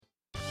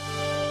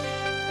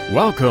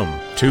Welcome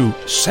to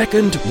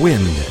Second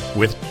Wind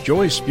with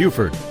Joyce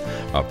Buford,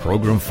 a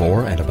program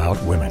for and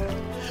about women.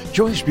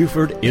 Joyce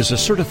Buford is a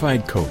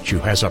certified coach who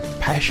has a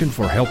passion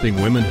for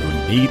helping women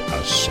who need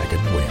a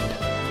second wind.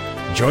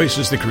 Joyce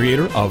is the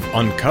creator of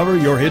Uncover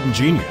Your Hidden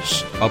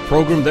Genius, a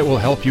program that will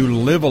help you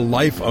live a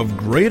life of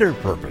greater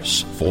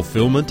purpose,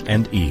 fulfillment,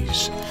 and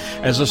ease.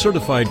 As a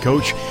certified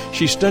coach,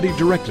 she studied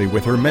directly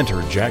with her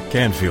mentor, Jack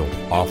Canfield,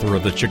 author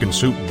of the Chicken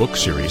Soup book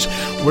series,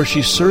 where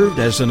she served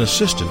as an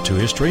assistant to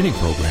his training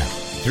program.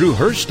 Through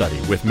her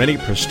study with many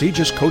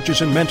prestigious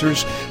coaches and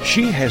mentors,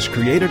 she has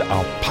created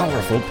a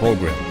powerful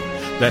program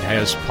that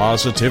has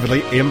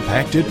positively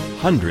impacted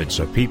hundreds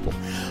of people.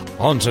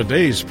 On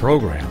today's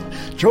program,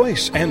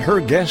 Joyce and her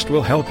guest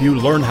will help you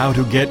learn how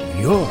to get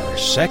your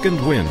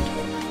second wind.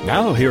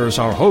 Now here's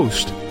our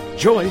host,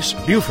 Joyce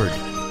Buford.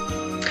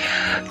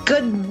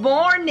 Good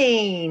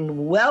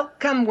morning.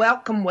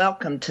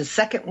 Welcome to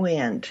Second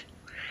Wind.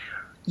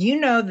 You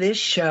know this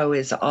show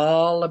is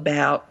all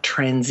about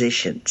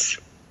transitions.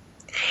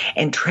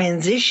 And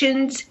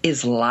transitions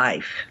is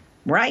life,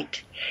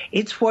 right?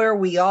 It's where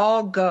we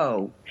all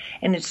go.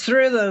 And it's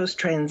through those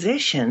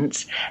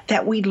transitions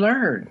that we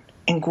learn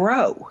and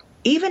grow,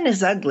 even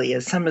as ugly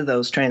as some of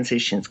those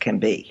transitions can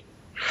be.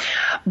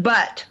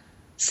 But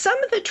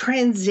some of the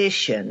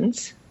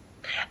transitions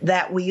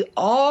that we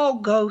all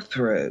go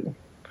through,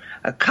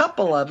 a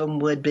couple of them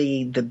would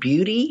be the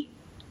beauty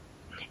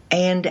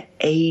and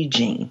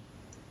aging.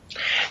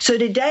 So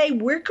today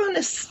we're going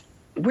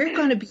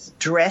to be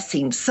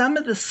addressing some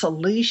of the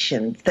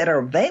solutions that are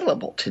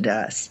available to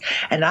us.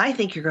 And I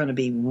think you're going to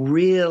be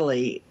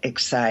really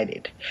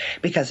excited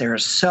because there are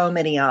so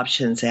many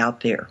options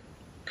out there.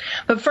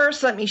 But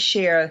first, let me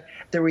share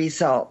the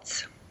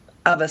results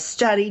of a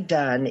study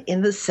done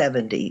in the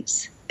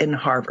 70s in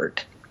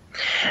Harvard.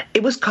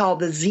 It was called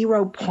the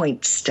 0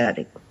 Point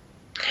Study.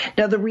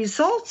 Now, the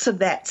results of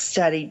that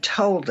study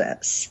told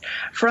us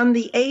from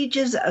the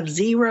ages of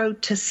 0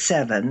 to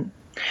 7,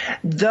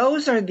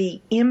 those are the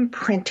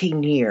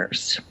imprinting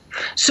years.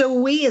 So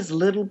we as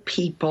little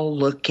people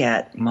look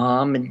at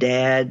mom and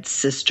dad,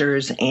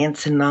 sisters,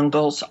 aunts and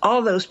uncles,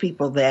 all those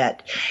people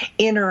that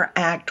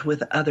interact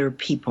with other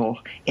people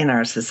in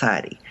our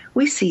society.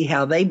 We see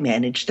how they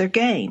manage their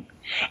game,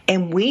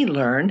 and we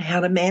learn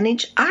how to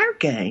manage our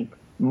game,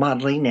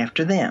 modeling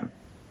after them.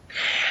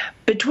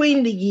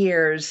 Between the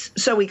years,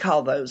 so we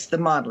call those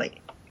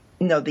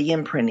the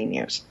imprinting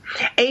years.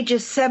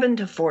 Ages 7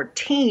 to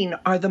 14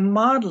 are the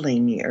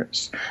modeling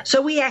years.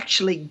 So we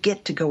actually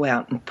get to go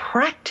out and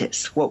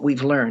practice what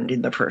we've learned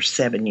in the first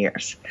 7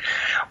 years.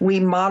 We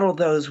model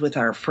those with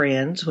our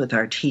friends, with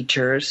our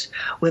teachers,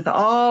 with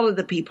all of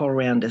the people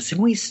around us,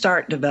 and we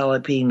start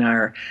developing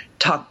our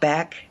talk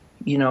back.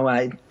 You know,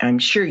 I'm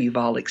sure you've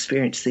all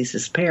experienced these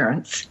as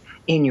parents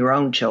in your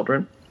own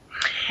children.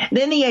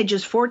 Then the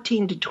ages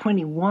 14 to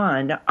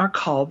 21 are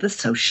called the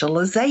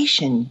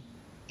socialization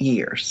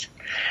years.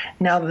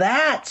 Now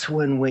that's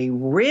when we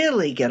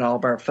really get all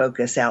of our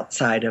focus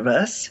outside of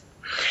us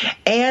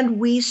and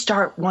we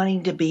start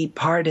wanting to be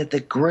part of the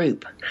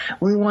group.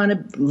 We want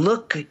to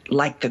look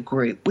like the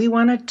group. We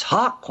want to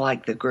talk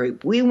like the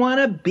group. We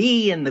want to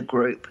be in the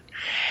group.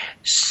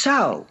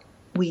 So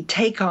we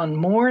take on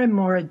more and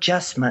more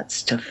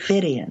adjustments to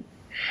fit in.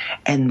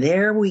 And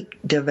there we're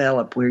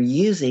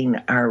using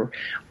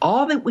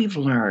all that we've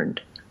learned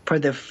for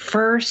the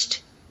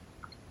first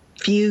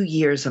few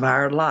years of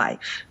our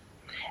life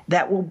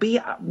that will be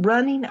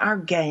running our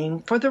game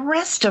for the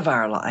rest of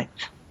our life.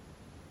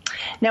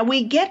 Now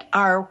we get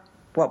our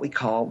what we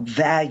call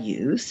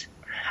values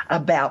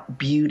about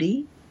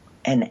beauty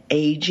and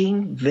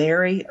aging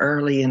very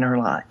early in our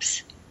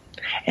lives.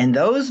 And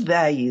those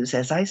values,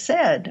 as I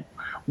said,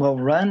 will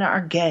run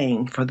our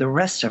game for the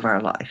rest of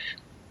our life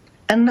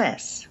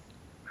unless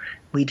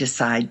we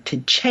decide to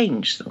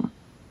change them.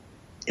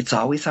 It's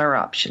always our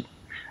option,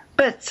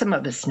 but some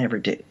of us never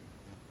do.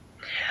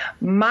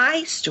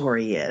 My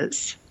story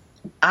is,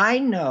 I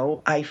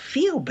know I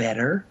feel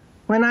better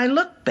when I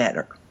look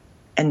better,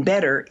 and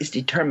better is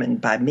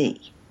determined by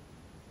me.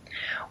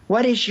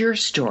 What is your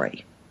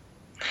story?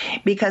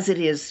 Because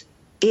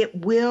it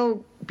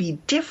will be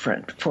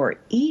different for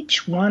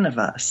each one of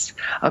us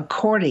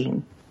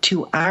according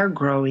to our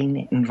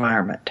growing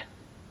environment.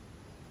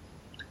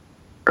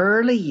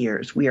 Early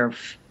years, we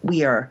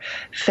are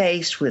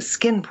faced with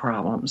skin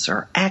problems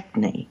or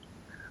acne,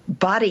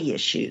 body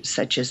issues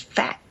such as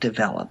fat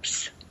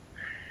develops.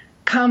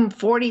 Come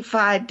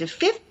 45 to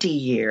 50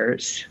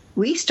 years,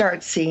 we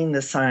start seeing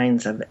the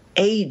signs of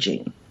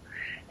aging.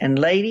 And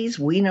ladies,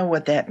 we know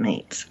what that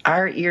means.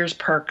 Our ears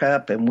perk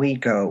up and we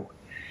go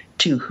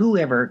to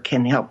whoever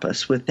can help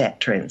us with that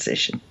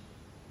transition.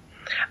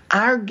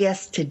 Our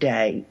guest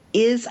today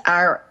is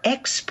our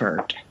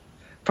expert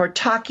for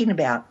talking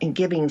about and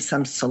giving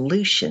some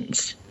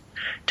solutions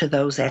to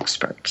those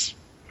experts.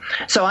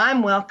 So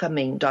I'm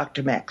welcoming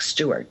Dr. Max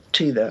Stewart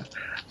to the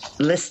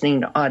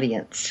listening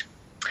audience.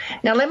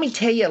 Now, let me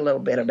tell you a little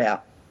bit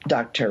about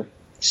Dr.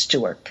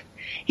 Stewart.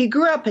 He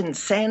grew up in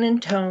San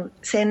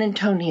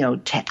Antonio,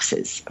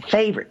 Texas, a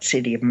favorite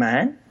city of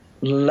mine.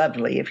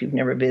 lovely if you've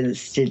never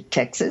visited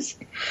Texas.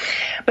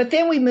 But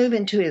then we move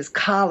into his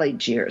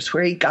college years,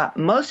 where he got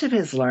most of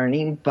his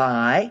learning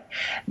by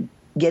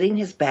getting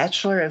his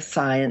Bachelor of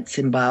Science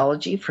in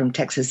Biology from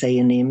Texas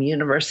A&M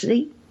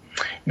University.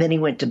 Then he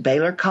went to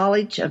Baylor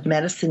College of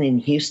Medicine in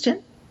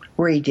Houston,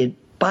 where he did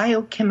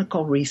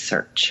biochemical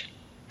research.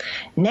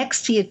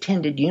 Next, he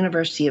attended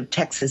University of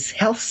Texas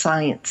Health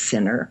Science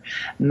Center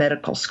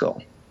Medical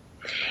School.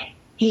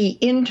 He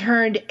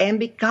interned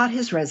and got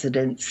his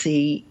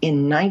residency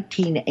in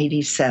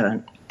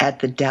 1987 at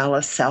the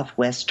Dallas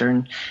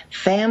Southwestern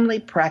Family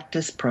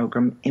Practice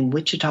Program in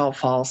Wichita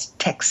Falls,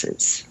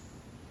 Texas.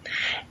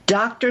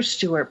 Dr.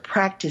 Stewart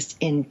practiced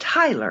in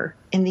Tyler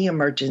in the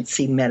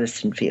emergency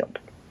medicine field.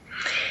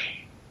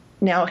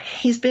 Now,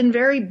 he's been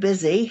very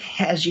busy,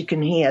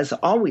 he has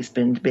always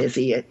been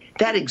busy.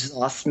 That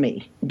exhausts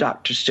me,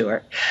 Dr.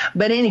 Stewart.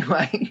 But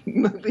anyway,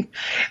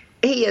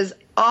 he has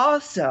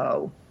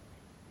also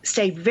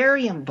stayed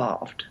very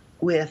involved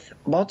with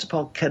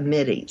multiple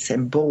committees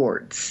and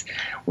boards,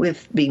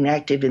 with being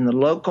active in the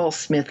local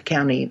Smith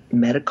County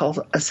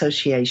Medical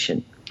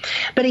Association.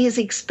 But he has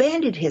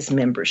expanded his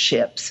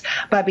memberships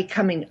by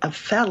becoming a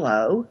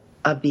fellow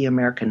of the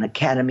American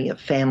Academy of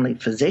Family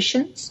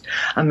Physicians,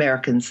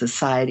 American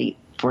Society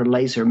for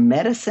Laser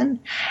Medicine,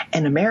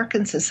 and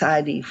American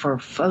Society for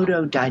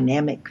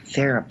Photodynamic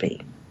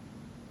Therapy.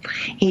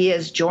 He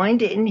has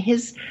joined in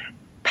his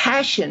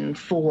passion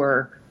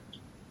for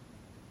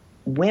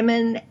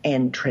women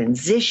and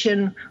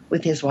transition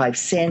with his wife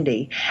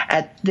Sandy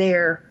at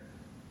their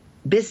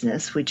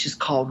business, which is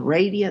called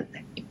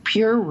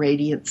Pure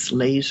Radiance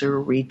Laser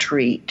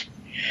Retreat.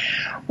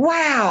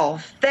 Wow,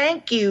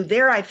 thank you.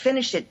 There, I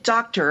finished it.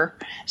 Dr.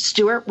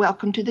 Stewart,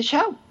 welcome to the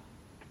show.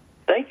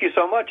 Thank you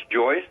so much,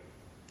 Joyce.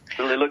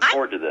 Really look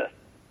forward to this.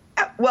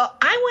 Well,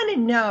 I want to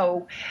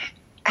know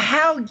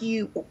how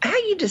you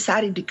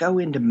decided to go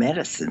into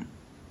medicine.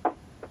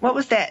 What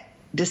was that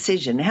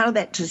decision? How did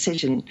that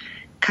decision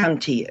come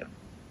to you?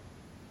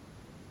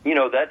 You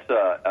know, that's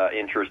an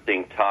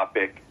interesting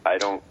topic. I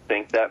don't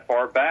think that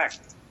far back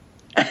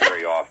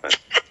very often.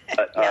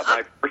 But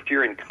my first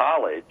year in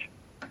college,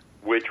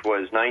 which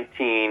was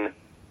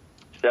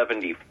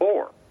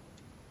 1974.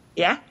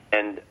 Yeah.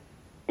 And,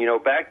 you know,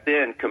 back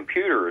then,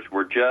 computers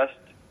were just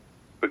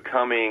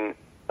becoming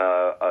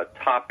a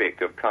topic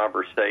of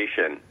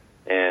conversation.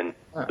 And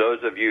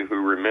those of you who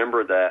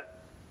remember that,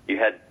 you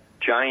had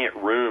giant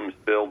rooms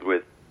filled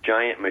with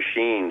giant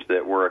machines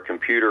that were a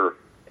computer,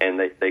 and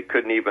they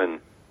couldn't even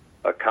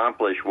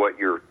accomplish what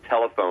your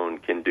telephone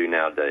can do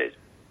nowadays.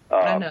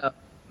 I know.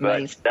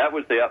 But that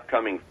was the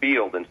upcoming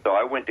field, and so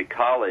I went to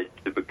college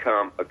to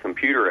become a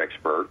computer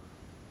expert.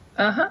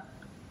 Uh-huh.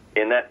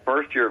 In that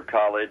first year of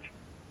college,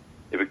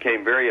 it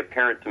became very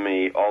apparent to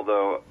me,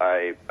 although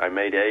I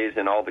made A's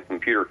in all the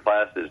computer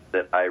classes,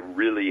 that I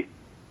really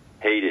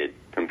hated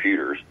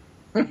computers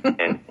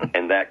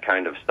and that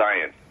kind of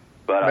science.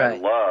 But I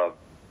loved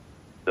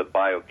the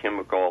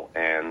biochemical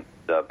and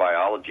the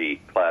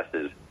biology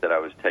classes that I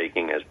was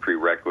taking as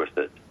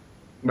prerequisites.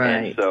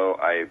 Right. And so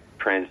I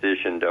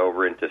transitioned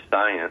over into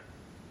science,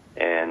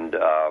 and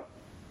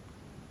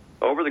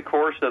over the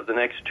course of the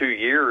next 2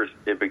 years,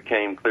 it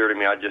became clear to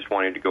me I just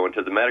wanted to go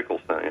into the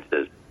medical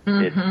sciences.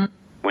 Mm-hmm.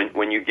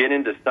 When you get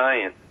into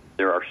science,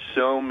 there are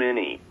so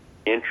many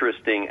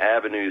interesting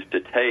avenues to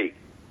take.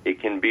 It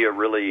can be a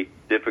really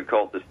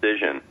difficult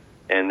decision.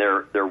 And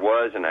there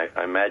was, and I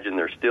imagine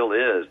there still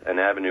is, an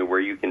avenue where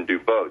you can do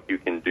both. You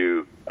can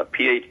do a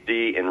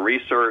PhD in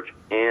research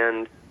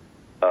and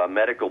a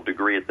medical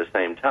degree at the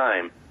same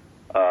time.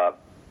 But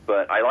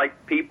I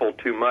like people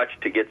too much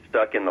to get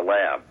stuck in the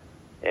lab.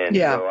 And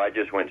so I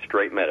just went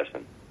straight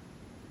medicine.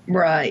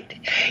 Right.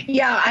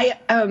 Yeah,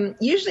 I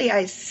usually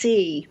I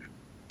see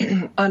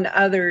on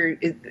other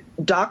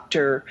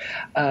doctor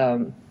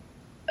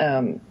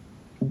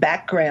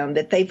background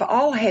that they've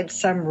all had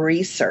some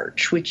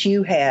research, which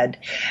you had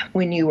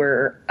when you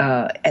were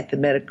at the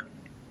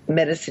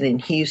medicine in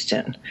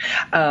Houston.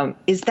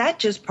 Is that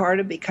just part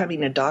of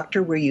becoming a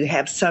doctor, where you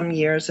have some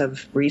years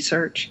of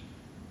research?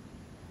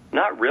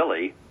 Not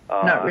really.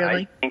 Not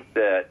really? I think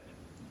that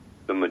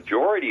the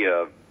majority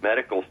of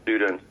medical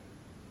students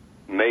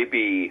may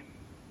be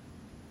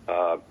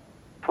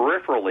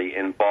peripherally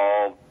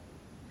involved.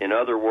 In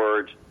other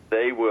words,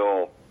 they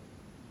will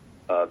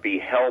be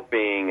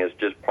helping as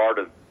just part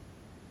of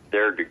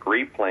their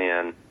degree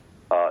plan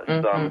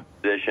some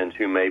physicians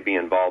who may be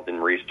involved in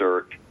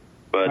research.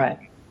 But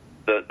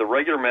the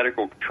regular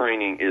medical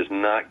training is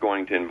not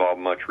going to involve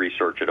much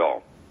research at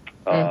all.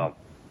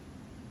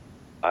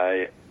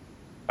 I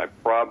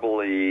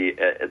probably,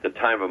 at the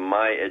time of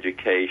my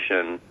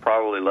education,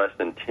 probably less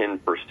than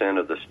 10%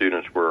 of the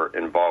students were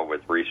involved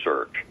with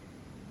research.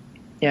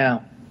 Yeah.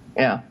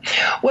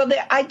 Well,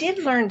 I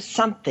did learn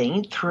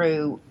something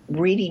through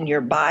reading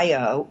your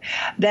bio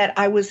that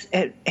I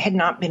had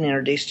not been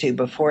introduced to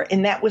before,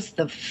 and that was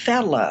the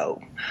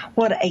fellow.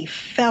 What a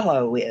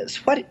fellow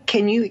is.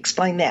 Can you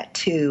explain that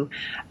to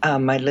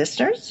my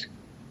listeners?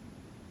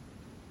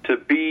 To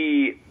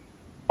be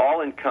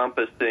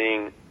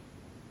all-encompassing,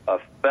 a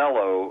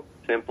fellow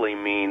simply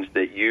means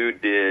that you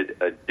did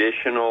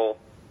additional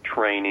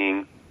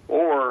training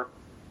or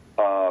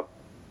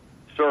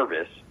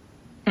service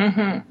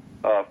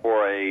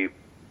for a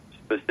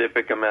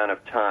specific amount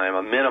of time,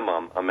 a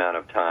minimum amount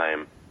of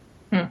time,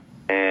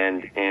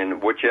 and in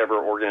whichever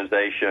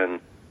organization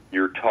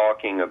you're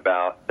talking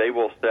about, they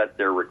will set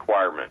their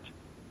requirements.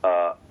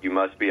 You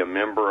must be a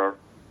member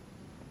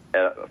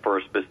for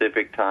a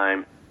specific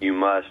time. You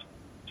must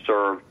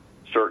serve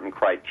certain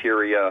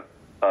criteria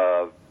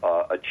of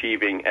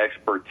achieving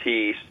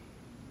expertise,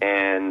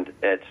 and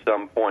at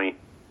some point,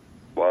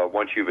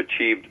 once you've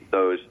achieved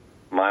those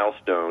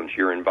milestones,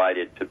 you're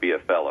invited to be a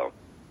fellow.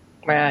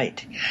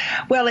 Right.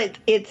 Well,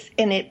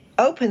 it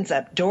opens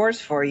up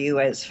doors for you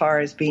as far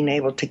as being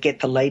able to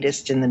get the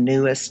latest and the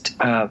newest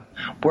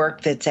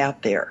work that's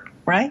out there,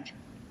 right?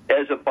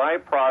 As a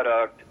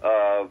byproduct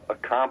of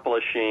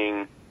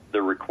accomplishing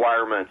the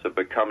requirements of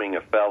becoming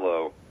a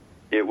fellow,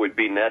 it would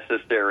be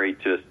necessary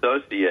to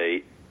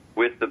associate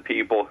with the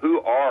people who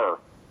are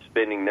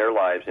spending their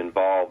lives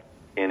involved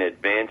in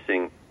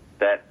advancing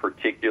that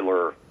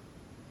particular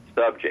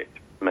subject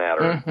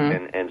matter.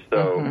 And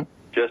so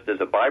just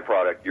as a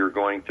byproduct, you're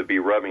going to be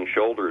rubbing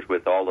shoulders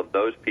with all of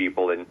those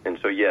people. And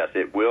so, yes,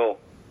 it will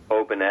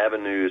open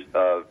avenues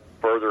of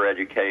further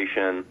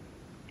education.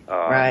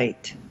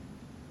 Right.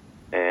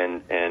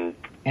 And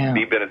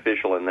be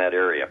beneficial in that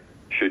area,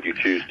 should you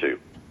choose to.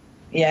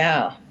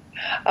 Yeah.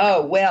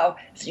 Oh, well,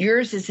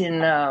 yours is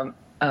in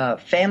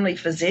family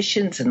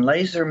physicians and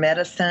laser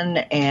medicine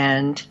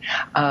and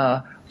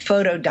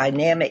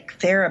photodynamic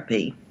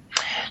therapy.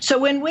 So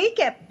when we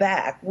get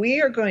back,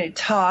 we are going to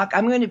talk.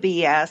 I'm going to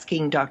be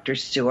asking Dr.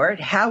 Stewart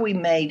how we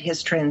made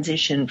his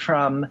transition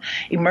from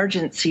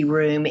emergency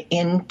room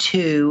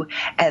into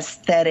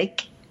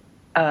aesthetic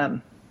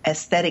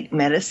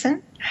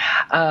medicine.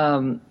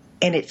 And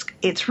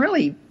it's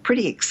really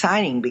pretty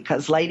exciting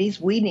because, ladies,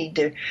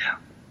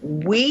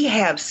 we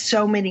have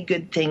so many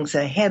good things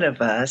ahead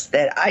of us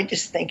that I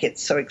just think it's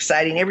so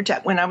exciting. Every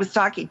time when I was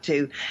talking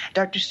to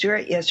Dr.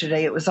 Stewart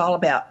yesterday, it was all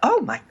about,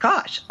 oh my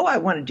gosh, I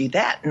want to do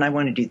that, and I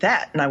want to do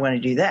that, and I want to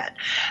do that.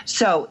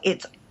 So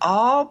it's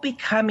all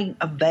becoming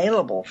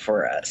available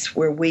for us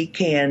where we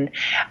can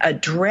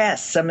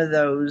address some of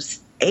those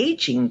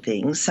aging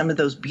things, some of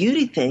those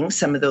beauty things,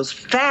 some of those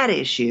fat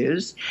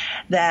issues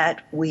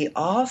that we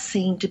all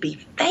seem to be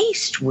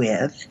faced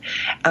with,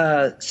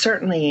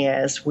 certainly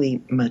as we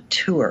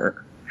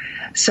mature.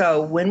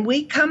 So when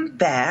we come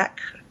back,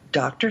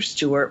 Dr.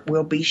 Stewart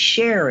will be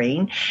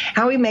sharing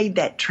how he made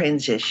that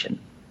transition.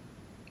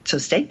 So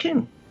stay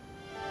tuned.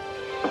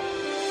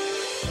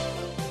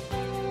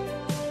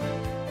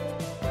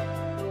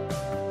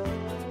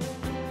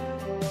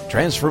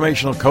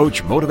 Transformational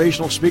coach,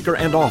 motivational speaker,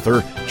 and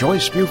author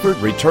Joyce Buford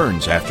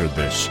returns after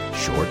this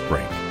short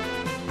break.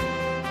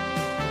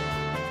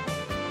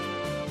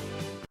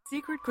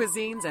 Secret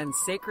Cuisines and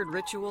Sacred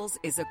Rituals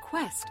is a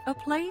quest, a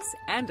place,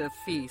 and a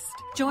feast.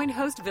 Join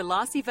host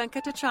Vilasi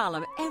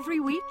Venkatachalam every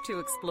week to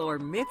explore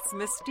myths,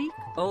 mystique,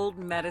 old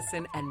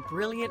medicine, and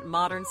brilliant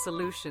modern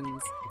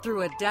solutions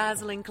through a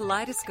dazzling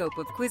kaleidoscope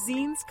of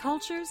cuisines,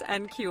 cultures,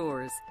 and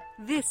cures.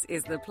 This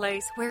is the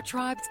place where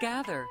tribes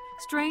gather,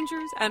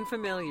 strangers and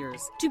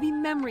familiars, to be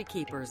memory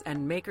keepers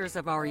and makers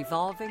of our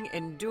evolving,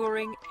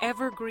 enduring,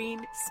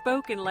 evergreen,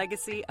 spoken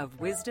legacy of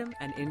wisdom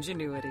and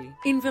ingenuity.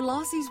 In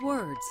Vilasi's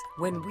words,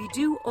 when we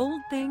do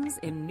old things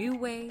in new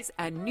ways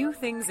and new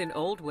things in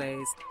old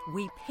ways,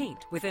 we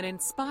paint with an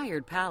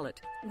inspired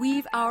palette,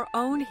 weave our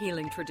own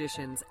healing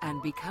traditions,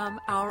 and become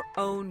our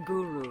own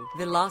guru.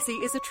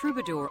 Vilasi is a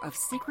troubadour of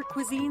secret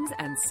cuisines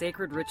and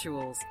sacred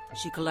rituals.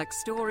 She collects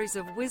stories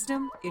of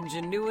wisdom,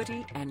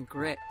 ingenuity, and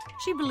grit.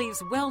 She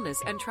believes wellness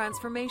and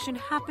transformation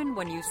happen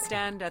when you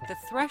stand at the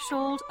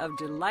threshold of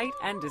delight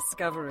and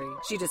discovery.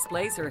 She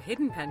displays her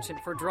hidden penchant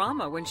for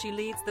drama when she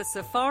leads the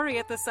safari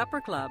at the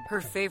supper club.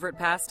 Her favorite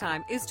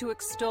pastime is to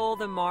extol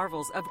the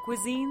marvels of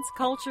cuisines,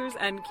 cultures,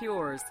 and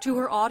cures. To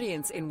her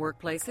audience in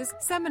workplaces,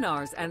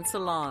 seminars, and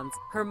salons,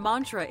 her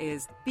mantra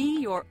is,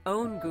 be your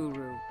own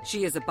guru.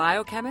 She is a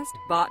biochemist,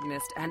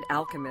 botanist, and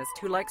alchemist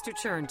who likes to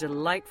churn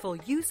delightful,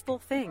 useful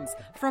things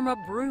from a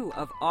brew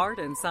of art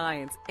and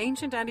science,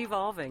 ancient and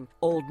evolving,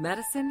 old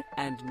medicine,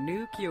 and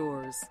new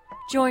cures.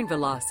 Join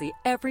Vilasi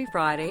every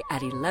Friday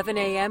at 11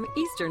 a.m.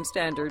 Eastern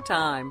Standard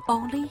Time,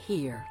 only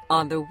here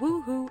on the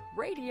Woohoo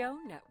Radio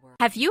Network.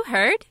 Have you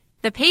heard?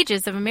 The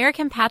pages of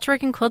American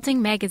Patchwork and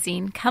Quilting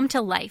magazine come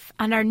to life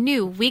on our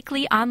new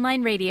weekly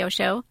online radio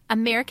show,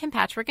 American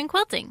Patchwork and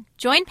Quilting.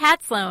 Join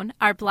Pat Sloan,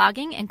 our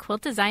blogging and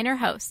quilt designer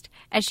host,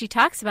 as she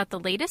talks about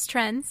the latest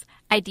trends,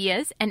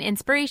 ideas, and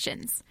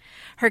inspirations.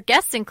 Her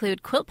guests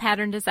include quilt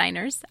pattern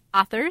designers,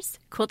 authors,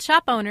 quilt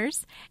shop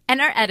owners,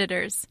 and our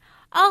editors,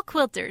 all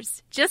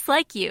quilters, just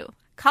like you.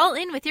 Call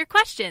in with your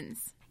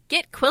questions.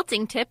 Get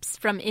quilting tips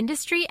from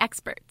industry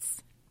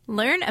experts.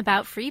 Learn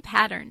about free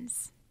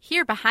patterns.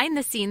 Hear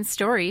behind-the-scenes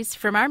stories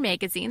from our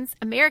magazines,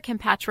 American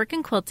Patchwork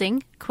and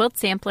Quilting, Quilt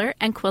Sampler,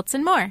 and Quilts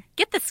and More.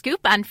 Get the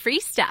scoop on free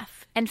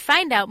stuff. and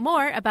find out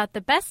more about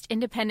the best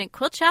independent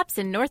quilt shops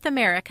in North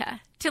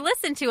America. To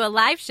listen to a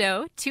live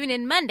show, tune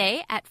in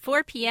Monday at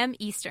 4 p.m.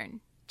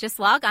 Eastern. Just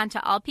log on to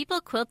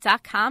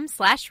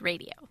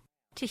allpeoplequilt.com/radio.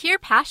 To hear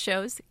past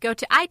shows, go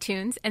to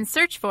iTunes and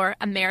search for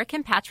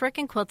American Patchwork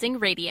and Quilting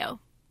Radio.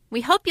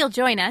 We hope you'll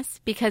join us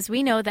because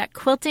we know that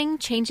quilting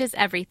changes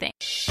everything.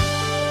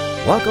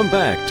 Welcome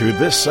back to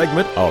this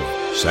segment of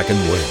Second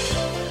Wind.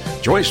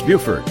 Joyce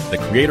Buford, the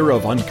creator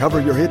of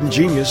Uncover Your Hidden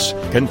Genius,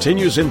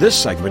 continues in this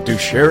segment to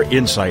share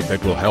insight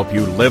that will help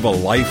you live a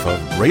life of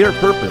greater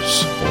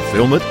purpose,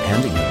 fulfillment,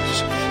 and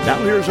ease. Now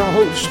here's our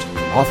host,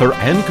 author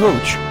and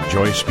coach,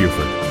 Joyce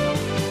Buford.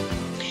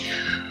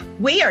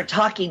 We are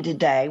talking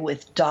today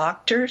with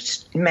Dr.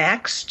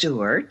 Max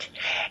Stewart,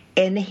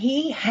 and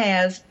he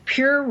has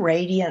Pure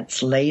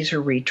Radiance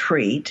Laser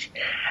Retreat.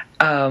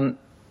 Do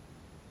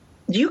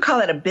you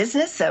call it a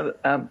business,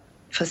 a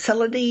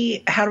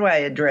facility? How do I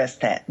address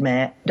that,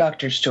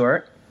 Dr.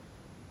 Stewart?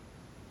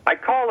 I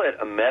call it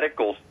a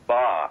medical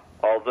spa,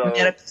 although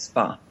medical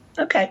spa.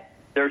 Okay.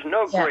 There's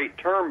no great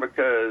term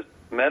because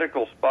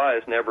medical spa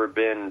has never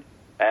been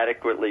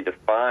adequately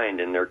defined,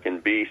 and there can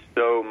be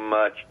so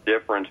much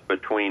difference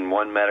between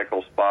one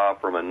medical spa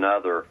from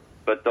another.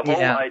 But the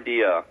whole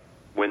idea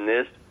when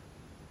this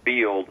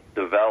field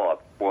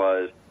developed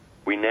was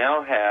we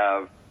now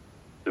have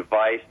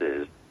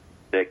devices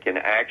that can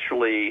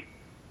actually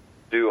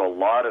do a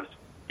lot of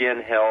skin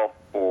health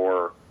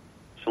for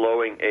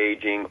slowing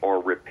aging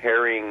or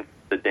repairing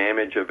the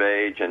damage of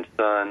age and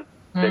sun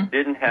that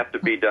didn't have to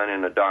be done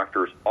in a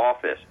doctor's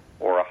office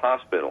or a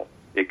hospital.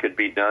 It could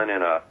be done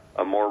in a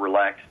more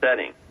relaxed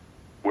setting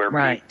where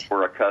people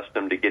were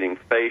accustomed to getting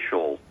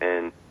facials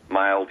and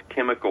mild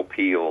chemical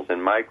peels and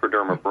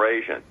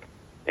microdermabrasion.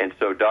 And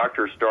so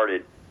doctors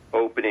started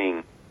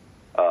opening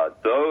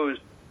those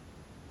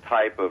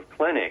type of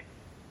clinics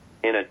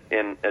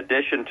in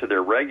addition to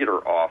their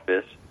regular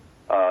office.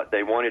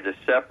 They wanted to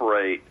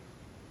separate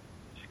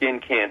skin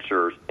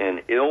cancers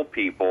and ill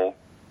people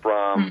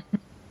from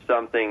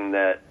something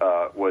that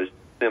was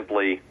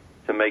simply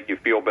to make you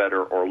feel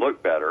better or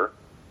look better.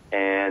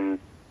 And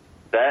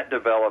that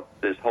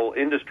developed this whole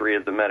industry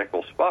of the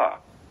medical spa.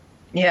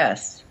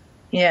 Yes.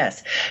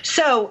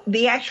 So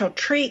the actual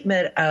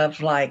treatment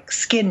of like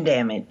skin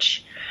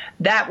damage,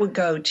 that would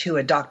go to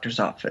a doctor's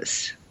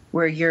office,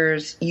 where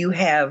you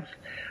have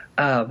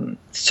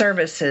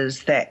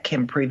services that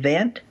can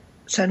prevent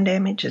sun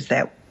damage.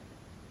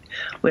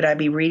 Would I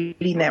be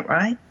reading that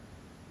right?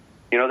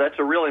 You know, that's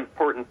a real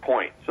important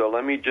point. So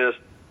let me just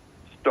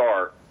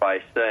start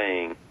by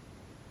saying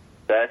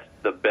that's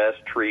the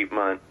best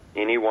treatment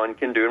anyone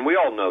can do. And we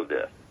all know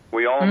this.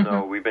 We all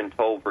know, we've been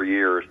told for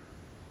years,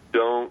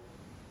 don't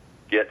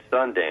get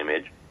sun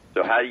damage.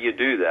 So how do you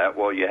do that?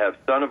 Well, you have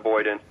sun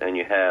avoidance and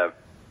you have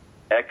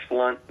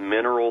excellent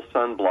mineral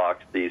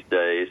sunblocks these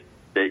days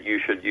that you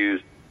should use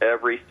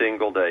every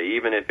single day,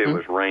 even if it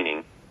was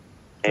raining.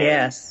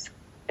 And,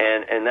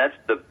 And that's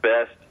the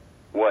best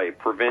way.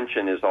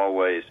 Prevention is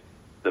always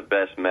the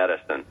best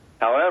medicine.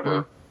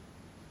 However,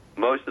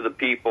 most of the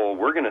people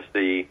we're going to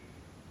see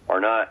are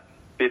not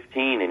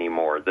 15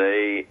 anymore.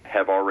 They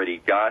have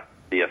already got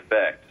the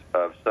effects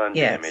of sun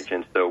damage,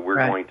 and so we're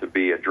going to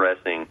be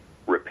addressing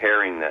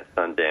repairing that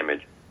sun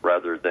damage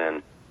rather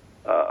than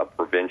a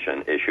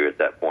prevention issue at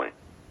that point.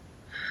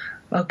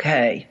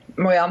 Okay.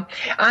 Well,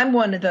 I'm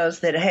one of those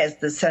that has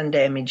the sun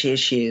damage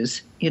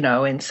issues,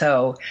 and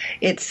so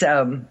it's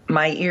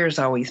my ears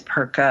always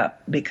perk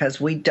up because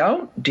we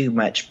don't do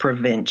much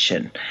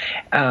prevention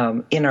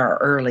in our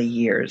early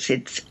years.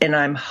 And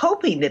I'm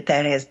hoping that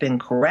has been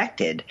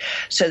corrected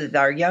so that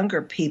our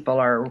younger people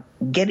are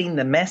getting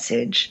the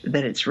message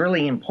that it's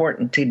really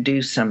important to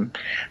do some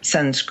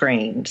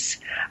sunscreens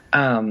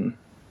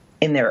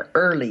in their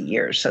early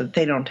years so that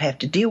they don't have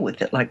to deal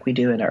with it like we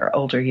do in our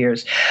older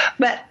years.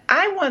 But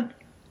I want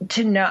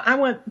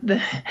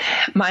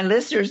my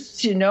listeners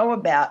to know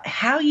about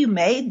how you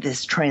made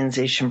this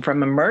transition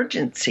from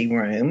emergency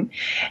room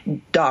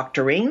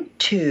doctoring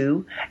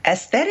to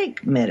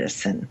aesthetic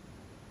medicine.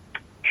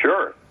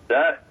 Sure.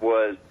 That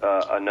was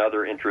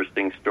another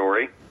interesting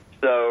story.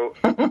 So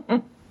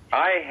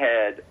I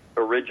had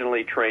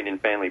originally trained in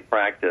family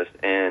practice,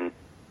 and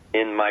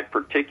in my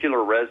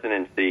particular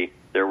residency,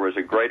 there was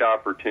a great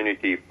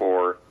opportunity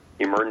for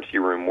emergency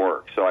room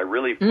work. So I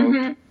really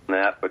focused on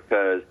that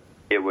because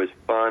it was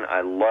fun. I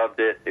loved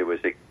it. It was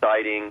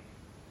exciting.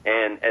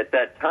 And at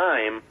that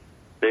time,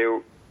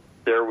 there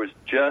was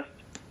just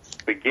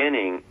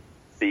beginning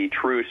the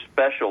true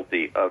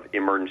specialty of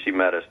emergency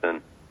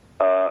medicine.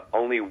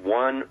 Only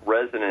one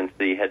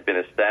residency had been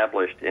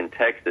established in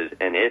Texas,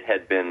 and it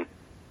had been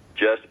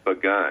just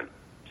begun.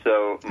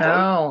 So most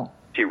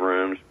emergency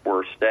rooms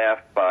were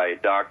staffed by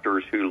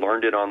doctors who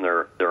learned it on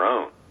their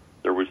own.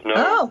 There was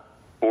no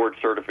board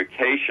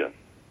certification.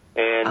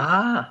 And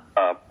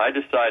I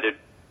decided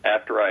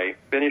after I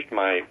finished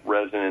my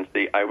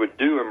residency, I would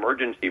do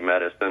emergency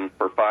medicine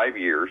for 5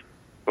 years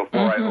before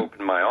I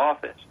opened my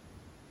office,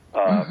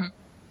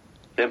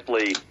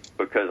 simply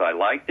because I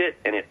liked it,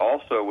 and it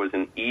also was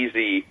an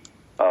easy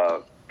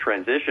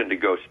transition to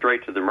go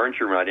straight to the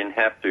emergency room. I didn't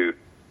have to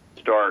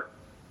start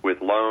with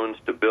loans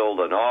to build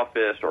an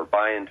office or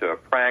buy into a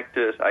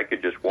practice. I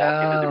could just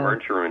walk into the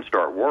emergency room and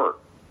start work.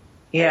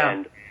 Yeah.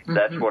 And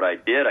that's what I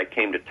did. I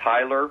came to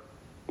Tyler.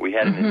 We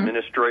had an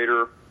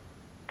administrator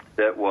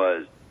that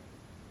was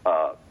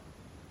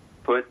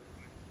put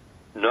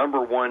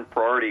number one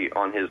priority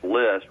on his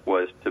list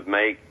was to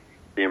make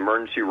the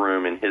emergency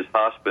room in his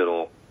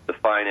hospital the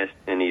finest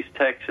in East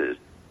Texas.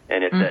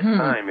 And at that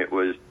time, it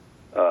was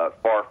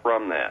far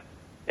from that.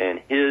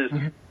 And his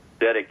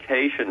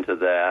dedication to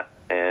that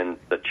and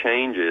the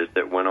changes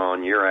that went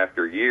on year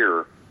after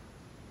year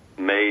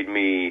made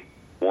me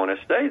want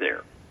to stay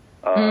there.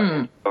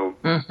 So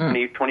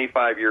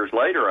 25 years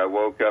later, I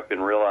woke up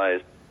and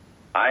realized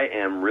I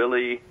am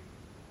really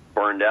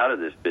burned out of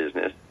this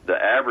business.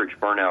 The average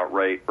burnout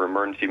rate for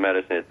emergency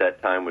medicine at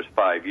that time was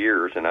 5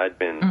 years, and I'd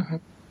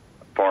been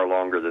far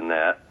longer than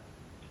that.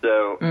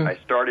 So I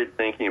started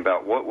thinking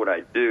about what would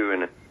I do,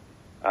 and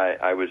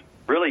I was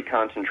really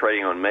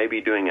concentrating on maybe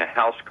doing a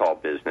house call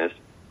business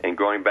and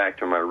going back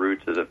to my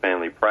roots as a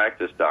family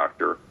practice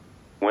doctor.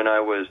 When I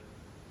was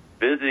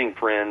visiting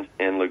friends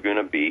in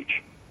Laguna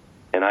Beach,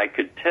 and I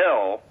could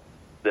tell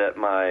that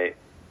my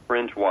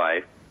friend's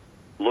wife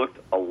looked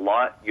a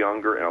lot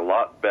younger and a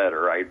lot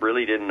better. I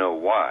really didn't know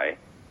why,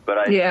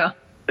 but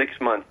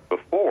 6 months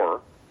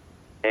before,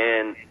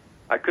 and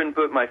I couldn't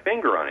put my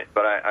finger on it.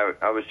 But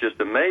I was just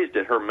amazed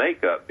at her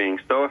makeup being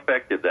so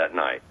effective that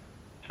night.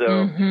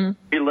 So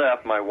we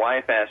left. My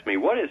wife asked me,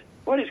 what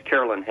is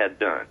Carolyn had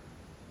done?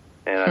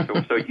 And I said,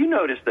 well, so you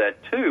noticed that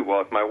too.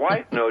 Well, if my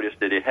wife noticed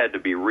it, it had to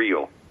be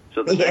real.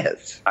 So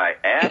I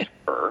asked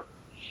her,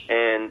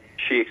 and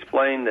she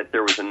explained that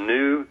there was a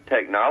new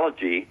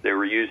technology they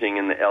were using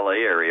in the L.A.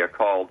 area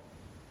called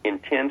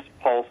intense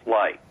pulse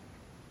light,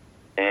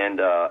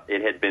 and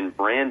it had been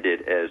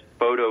branded as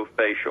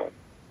photofacial.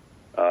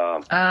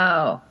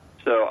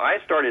 So I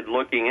started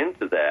looking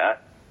into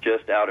that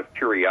just out of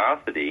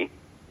curiosity,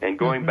 and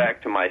going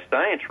back to my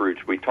science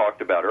roots we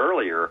talked about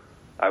earlier,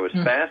 I was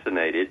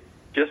fascinated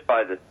just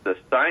by the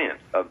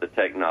science of the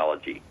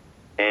technology,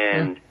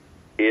 and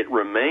it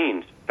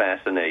remains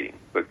fascinating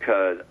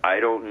because I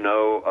don't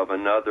know of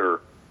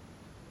another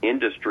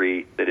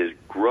industry that is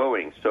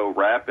growing so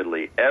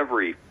rapidly.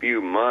 Every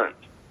few months,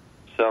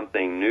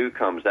 something new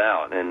comes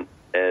out, and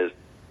as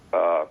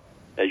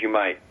you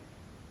might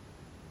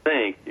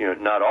think,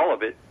 not all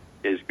of it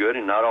is good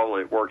and not all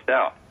of it works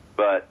out,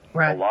 but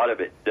a lot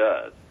of it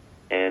does.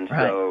 And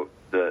so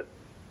the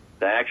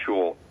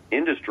actual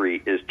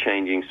industry is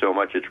changing so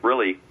much, it's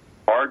really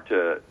hard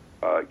to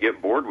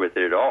get bored with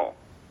it at all.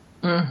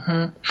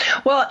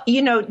 Well,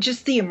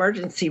 just the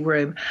emergency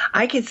room,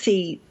 I could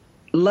see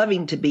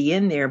loving to be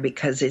in there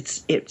because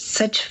it's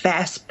such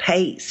fast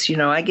pace.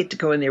 I get to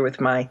go in there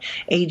with my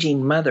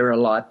aging mother a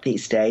lot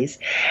these days,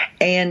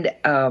 and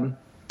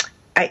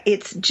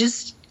it's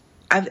just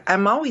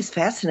I'm always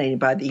fascinated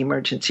by the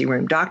emergency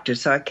room doctor,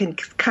 so I can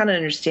kind of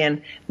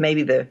understand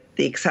maybe the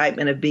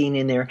excitement of being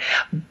in there.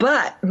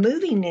 But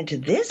moving into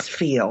this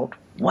field,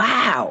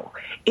 wow,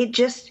 it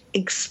just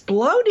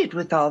exploded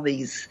with all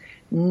these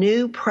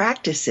new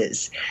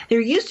practices. There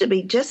used to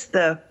be just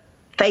the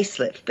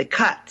facelift, the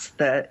cuts,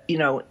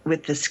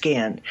 with the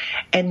skin.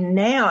 And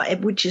now,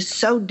 which is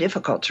so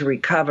difficult to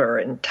recover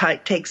and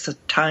takes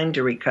time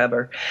to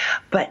recover.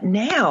 But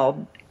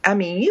now,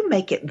 you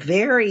make it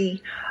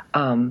very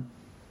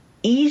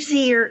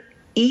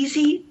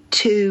easy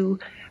to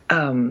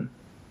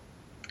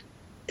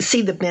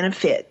see the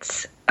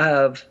benefits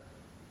of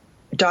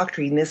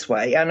doctoring this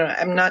way.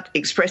 I'm not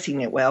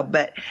expressing it well,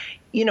 but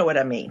you know what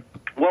I mean.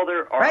 Well,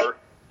 there are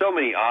so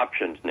many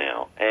options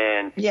now.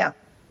 And,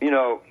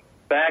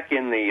 back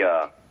in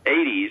the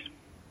 80s,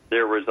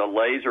 there was a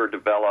laser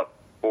developed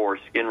for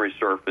skin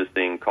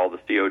resurfacing called the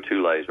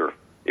CO2 laser.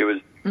 It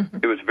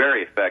was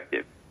very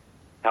effective.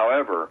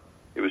 However,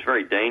 it was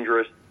very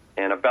dangerous,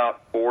 and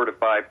about 4 to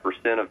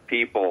 5% of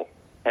people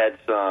had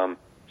some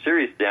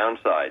serious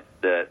downsides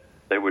that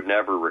they would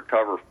never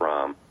recover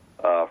from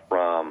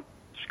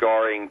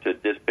scarring to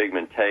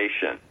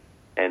dyspigmentation.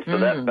 And so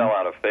that fell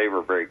out of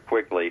favor very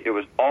quickly. It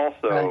was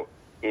also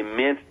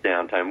immense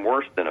downtime,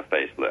 worse than a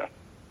facelift.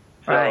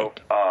 So,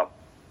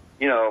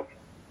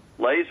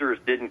 lasers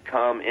didn't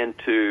come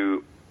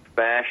into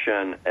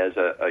fashion as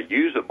a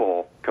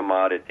usable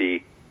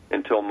commodity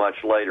until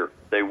much later.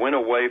 They went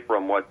away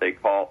from what they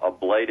call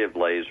ablative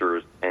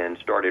lasers and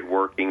started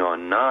working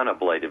on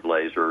non-ablative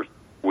lasers,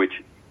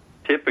 which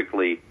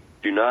typically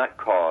do not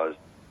cause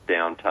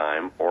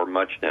downtime or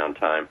much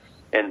downtime.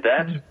 And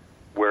that's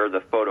where the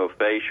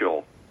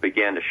photofacial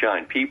began to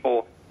shine.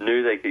 People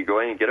knew they could go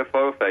in and get a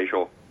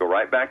photofacial, go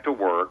right back to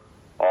work.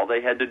 All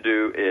they had to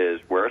do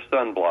is wear a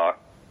sunblock,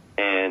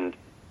 and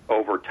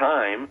over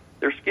time,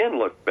 their skin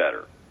looked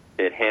better.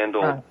 It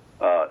handled,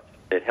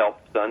 it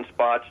helped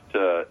sunspots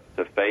to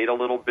fade a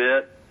little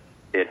bit.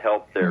 It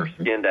helped their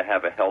skin to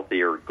have a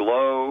healthier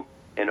glow,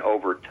 and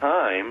over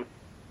time,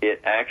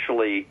 it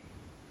actually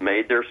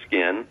made their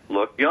skin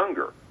look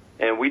younger.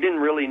 And we didn't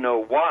really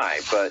know why,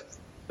 but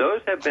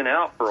those have been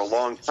out for a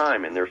long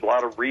time, and there's a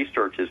lot of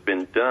research has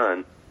been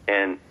done,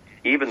 and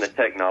even the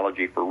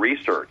technology for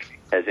research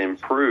has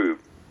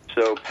improved.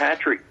 So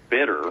Dr.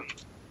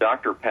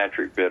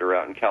 Patrick Bitter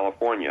out in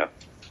California,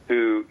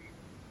 who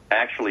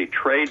actually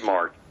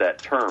trademarked that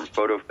term,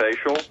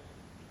 photofacial,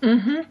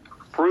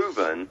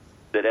 proven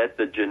that at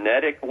the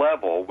genetic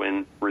level,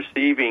 when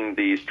receiving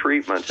these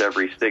treatments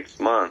every 6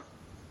 months,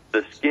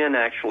 the skin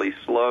actually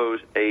slows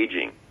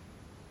aging.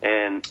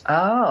 And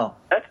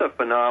that's a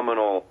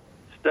phenomenal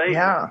statement.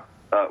 Yeah.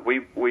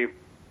 We've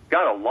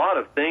got a lot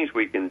of things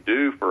we can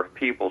do for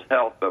people's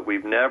health, but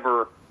we've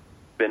never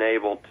been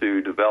able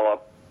to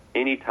develop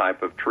any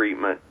type of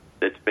treatment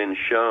that's been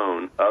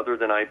shown, other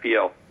than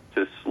IPL,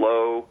 to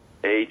slow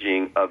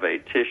aging of a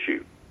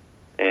tissue.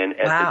 And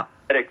at the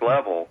genetic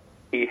level,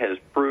 he has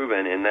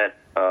proven, and that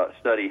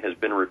study has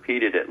been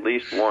repeated at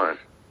least once,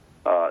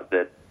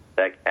 that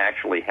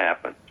actually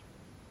happens.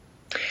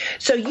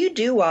 So you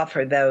do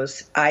offer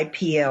those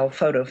IPL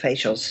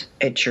photofacials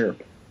at your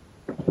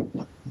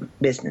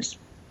business?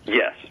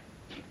 Yes.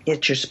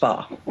 At your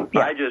spa?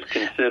 Yeah. I just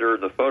consider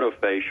the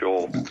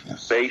photofacial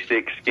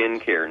basic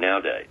skincare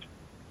nowadays.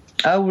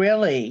 Oh,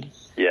 really?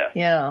 Yeah.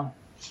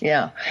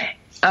 Yeah.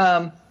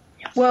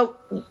 Well,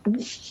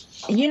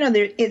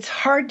 it's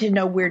hard to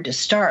know where to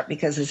start,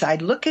 because as I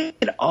look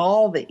at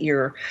all that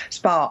your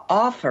spa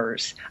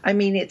offers, I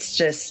mean, it's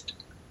just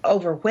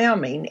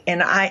overwhelming.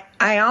 And I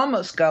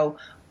almost go,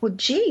 well,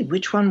 gee,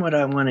 which one would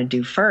I want to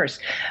do first?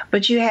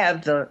 But you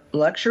have the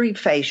luxury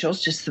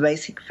facials, just the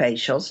basic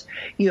facials.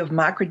 You have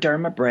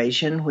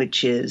microdermabrasion,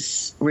 which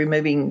is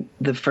removing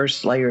the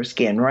first layer of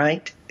skin,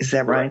 right? Is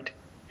that right?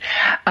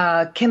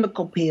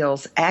 Chemical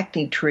peels,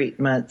 acne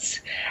treatments,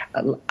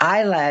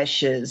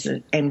 eyelashes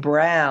and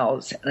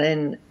brows,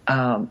 and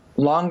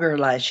longer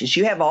lashes.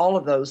 You have all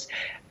of those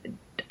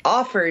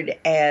offered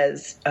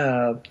as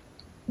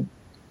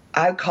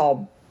I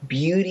call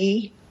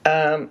beauty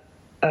processes.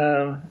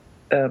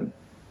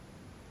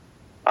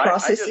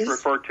 I just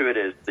refer to it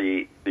as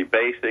the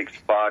basic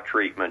spa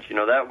treatments.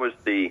 That was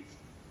the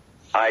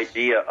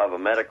idea of a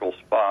medical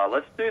spa.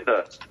 Let's do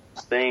the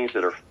things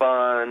that are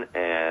fun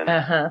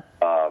and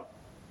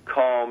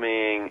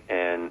calming,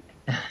 and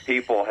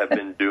people have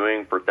been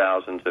doing for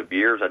thousands of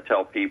years. I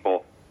tell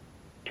people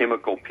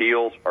chemical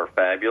peels are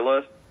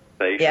fabulous,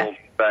 facials are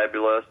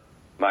fabulous,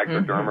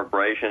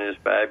 microdermabrasion is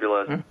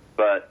fabulous,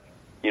 but,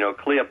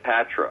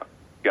 Cleopatra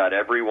got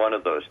every one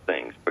of those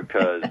things,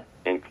 because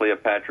in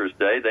Cleopatra's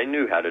day, they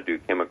knew how to do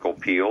chemical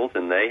peels,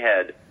 and they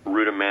had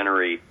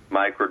rudimentary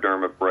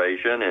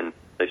microdermabrasion, and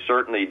they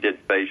certainly did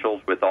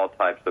facials with all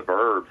types of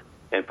herbs.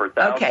 And for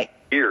thousands of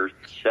years,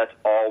 that's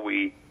all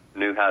we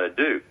knew how to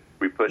do.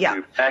 We put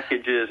new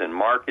packages and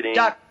marketing.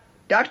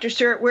 Dr.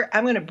 Stewart,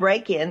 I'm going to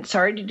break in.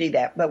 Sorry to do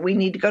that, but we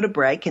need to go to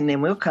break, and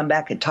then we'll come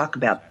back and talk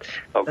about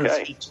those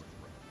features.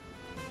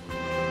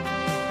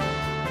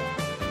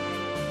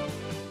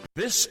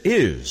 This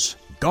is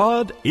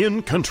God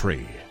in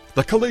Country,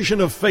 the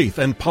collision of faith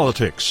and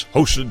politics,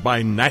 hosted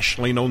by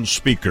nationally known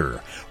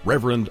speaker,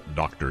 Reverend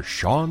Dr.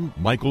 Sean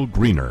Michael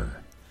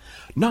Greener.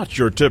 Not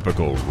your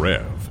typical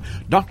Rev.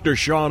 Dr.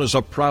 Sean is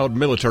a proud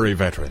military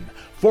veteran,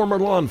 former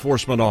law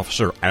enforcement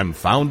officer, and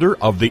founder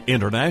of the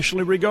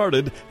internationally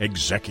regarded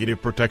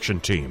Executive Protection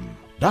Team.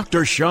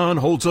 Dr. Sean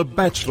holds a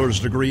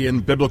bachelor's degree in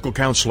biblical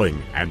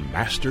counseling and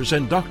master's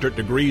and doctorate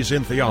degrees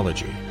in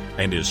theology,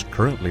 and is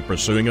currently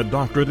pursuing a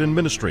doctorate in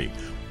ministry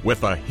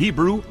with a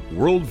Hebrew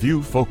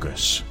worldview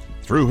focus.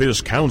 Through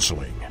his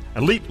counseling,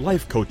 elite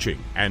life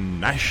coaching, and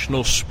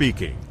national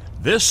speaking,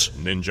 this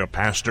ninja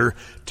pastor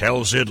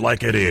tells it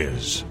like it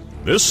is.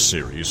 This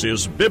series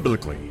is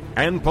biblically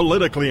and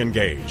politically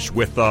engaged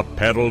with the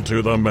pedal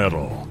to the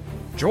metal.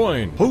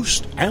 Join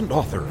host and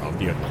author of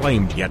the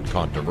acclaimed yet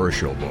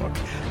controversial book,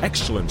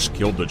 Excellence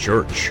Killed the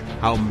Church,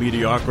 How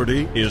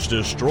Mediocrity is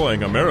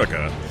Destroying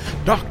America,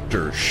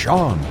 Dr.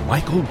 Sean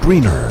Michael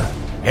Greener.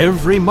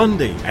 Every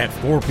Monday at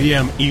 4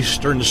 p.m.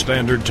 Eastern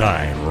Standard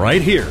Time,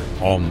 right here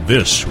on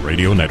this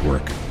radio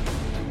network.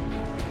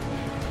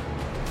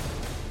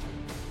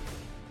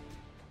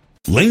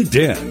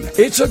 LinkedIn.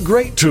 It's a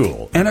great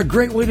tool and a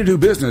great way to do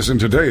business in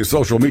today's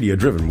social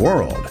media-driven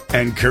world.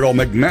 And Carol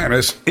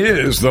McManus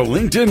is the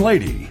LinkedIn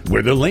Lady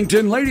with the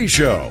LinkedIn Lady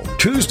Show,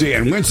 Tuesday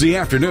and Wednesday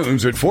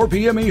afternoons at 4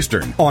 p.m.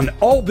 Eastern on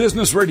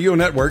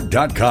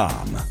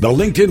allbusinessradionetwork.com. The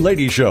LinkedIn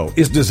Lady Show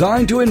is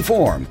designed to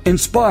inform,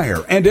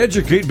 inspire, and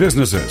educate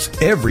businesses.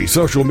 Every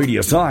social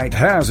media site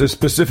has a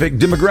specific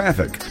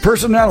demographic,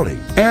 personality,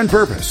 and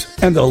purpose.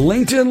 And the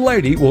LinkedIn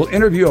Lady will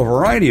interview a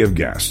variety of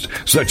guests,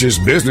 such as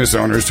business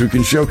owners who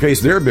can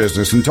showcase their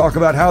business and talk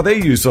about how they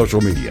use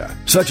social media,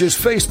 such as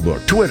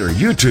Facebook, Twitter,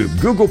 YouTube,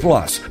 Google+,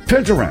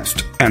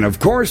 Pinterest, and of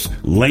course,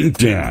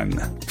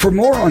 LinkedIn. For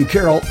more on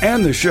Carol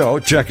and the show,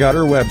 check out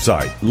her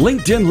website,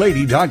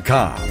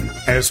 LinkedInLady.com.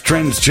 As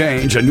trends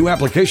change and new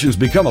applications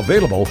become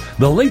available,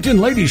 the LinkedIn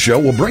Lady Show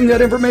will bring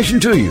that information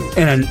to you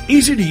in an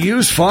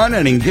easy-to-use, fun,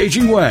 and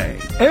engaging way.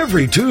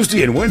 Every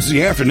Tuesday and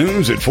Wednesday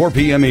afternoons at 4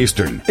 p.m.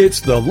 Eastern, it's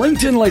the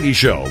LinkedIn Lady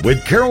Show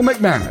with Carol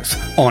McManus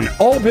on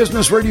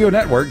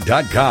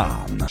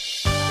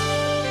allbusinessradionetwork.com.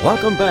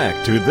 Welcome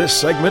back to this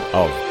segment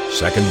of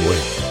Second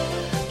Wind.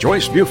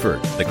 Joyce Buford,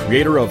 the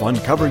creator of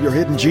Uncover Your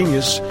Hidden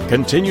Genius,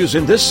 continues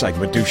in this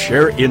segment to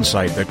share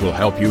insight that will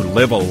help you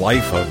live a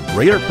life of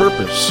greater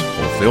purpose,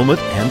 fulfillment,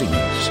 and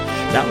ease.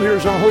 Now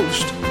here's our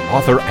host,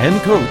 author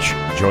and coach,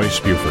 Joyce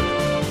Buford.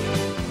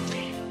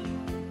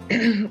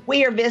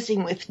 We are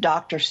visiting with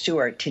Dr.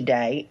 Stewart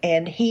today,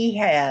 and he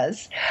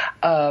has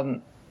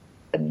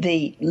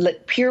the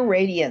Pure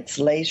Radiance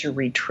Laser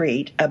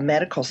Retreat, a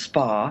medical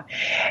spa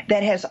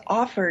that has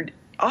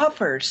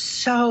offers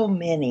so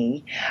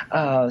many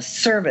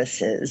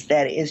services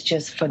that is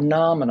just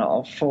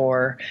phenomenal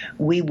for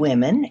we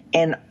women.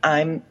 And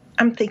I'm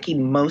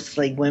thinking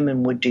mostly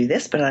women would do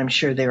this, but I'm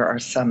sure there are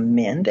some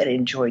men that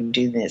enjoy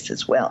doing this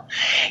as well.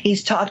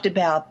 He's talked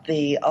about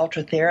the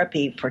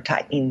ultratherapy for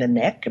tightening the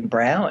neck and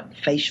brow and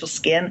facial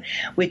skin,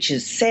 which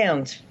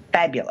sounds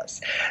fabulous.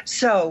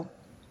 So,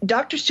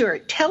 Dr.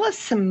 Stewart, tell us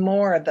some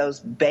more of those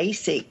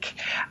basic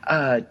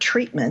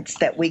treatments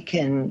that we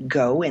can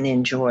go and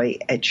enjoy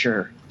at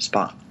your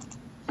spa.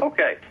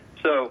 Okay,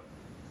 so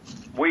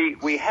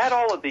we had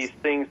all of these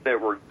things that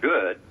were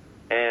good,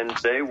 and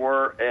they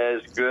were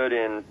as good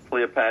in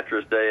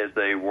Cleopatra's day as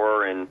they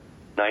were in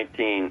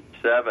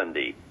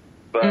 1970.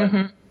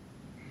 But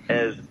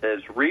as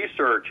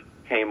research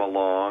came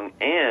along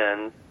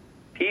and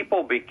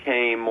people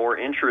became more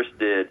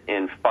interested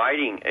in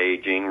fighting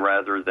aging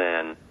rather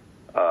than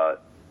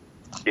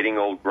getting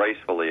old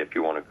gracefully, if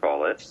you want to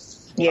call it.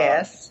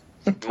 Yes.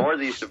 More of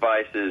these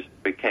devices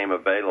became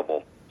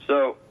available.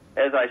 So,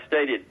 as I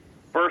stated,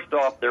 first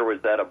off, there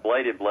was that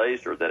ablative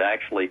laser that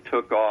actually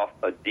took off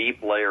a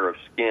deep layer of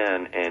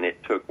skin, and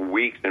it took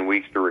weeks and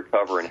weeks to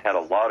recover and had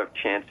a lot of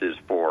chances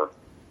for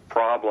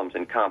problems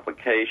and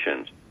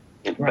complications,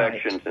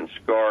 infections and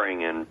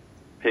scarring and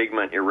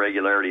pigment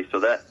irregularity. So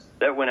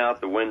that went out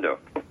the window.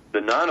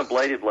 The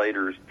non-ablative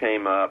lasers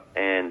came up,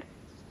 and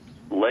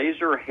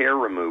laser hair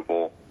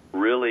removal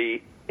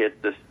really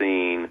hit the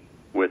scene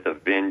with a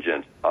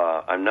vengeance.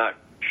 I'm not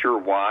sure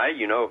why.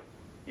 You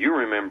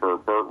remember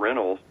Burt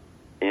Reynolds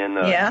in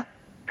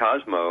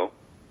Cosmo.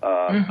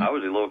 I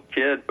was a little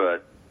kid,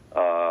 but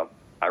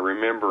I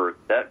remember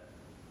that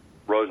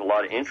rose a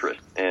lot of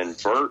interest. And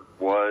Burt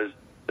was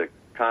the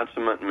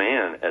consummate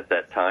man at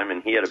that time,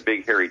 and he had a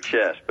big hairy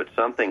chest. But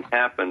something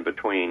happened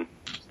between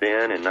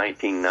then and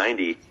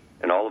 1990,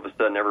 and all of a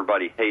sudden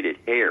everybody hated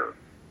hair.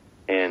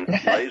 And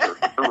laser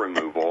hair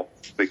removal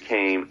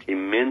became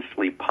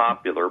immensely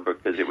popular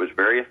because it was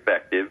very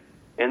effective,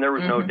 and there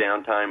was no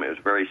downtime. It was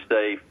very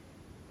safe.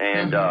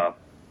 And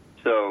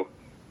so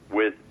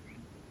with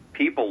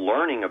people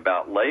learning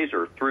about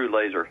laser through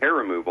laser hair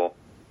removal,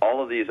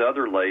 all of these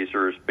other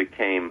lasers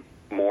became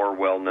more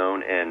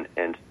well-known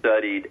and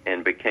studied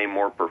and became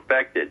more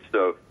perfected.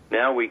 So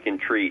now we can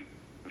treat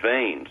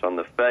veins on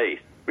the face.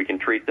 We can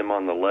treat them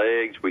on the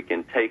legs. We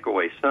can take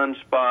away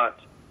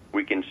sunspots.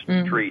 We can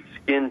treat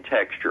skin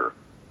texture,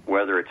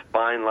 whether it's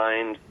fine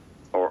lines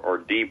or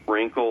deep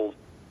wrinkles,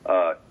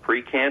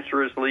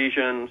 precancerous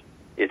lesions.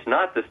 It's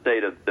not the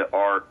state of the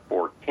art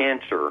for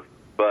cancer,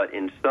 but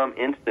in some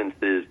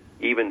instances,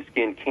 even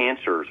skin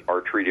cancers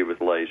are treated with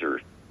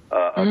lasers.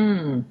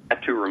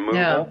 Tattoo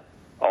removal,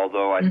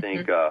 although I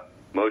think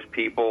most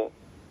people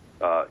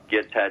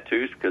get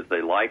tattoos because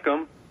they like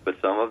them, but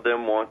some of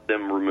them want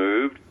them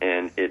removed,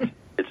 and it's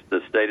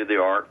the state of the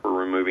art for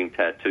removing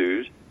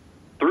tattoos.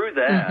 Through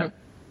that,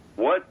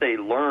 what they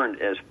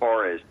learned as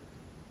far as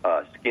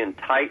skin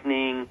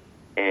tightening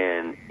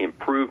and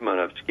improvement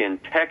of skin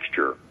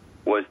texture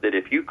was that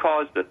if you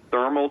caused a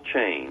thermal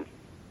change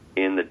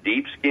in the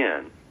deep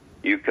skin,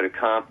 you could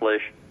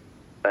accomplish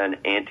an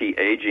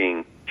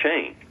anti-aging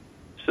change.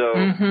 So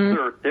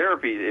laser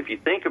therapy, if you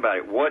think about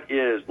it, what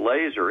is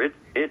laser?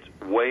 It's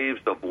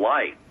waves of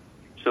light.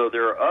 So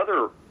there are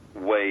other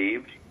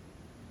waves,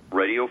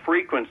 radio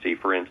frequency,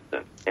 for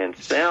instance, and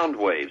sound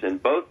waves,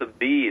 and both of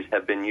these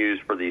have been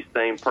used for these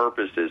same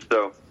purposes.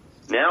 So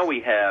now we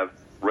have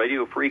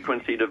radio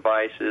frequency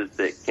devices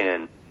that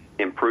can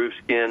improve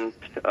skin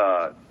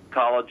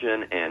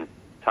collagen and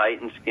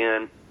tighten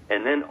skin,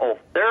 and then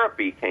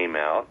ultherapy came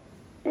out,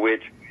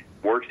 which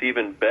works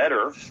even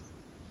better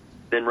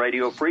than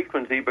radio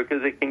frequency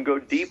because it can go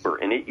deeper,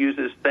 and it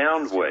uses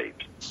sound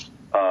waves.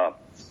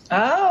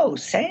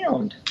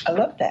 Sound. I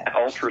love that.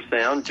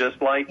 Ultrasound,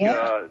 just like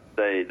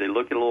they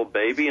look at a little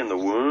baby in the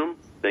womb.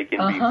 They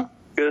can be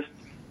focused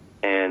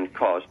and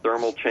cause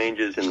thermal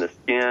changes in the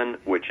skin,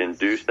 which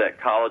induce that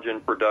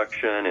collagen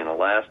production and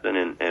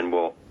elastin and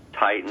will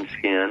tighten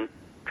skin,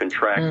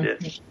 contract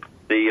it.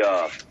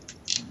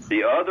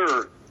 The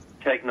other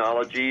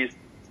technologies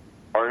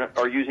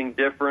are using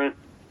different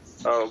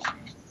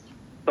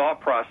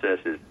thought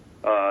processes.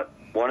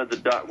 One of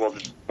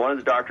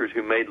the doctors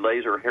who made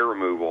laser hair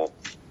removal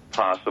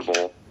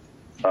possible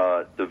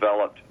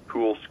developed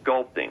cool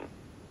sculpting,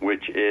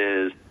 which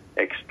is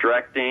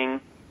extracting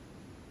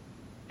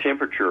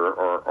temperature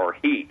or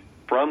heat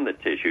from the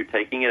tissue,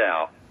 taking it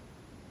out,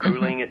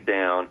 cooling it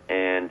down,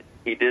 and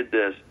he did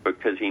this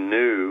because he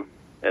knew,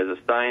 as a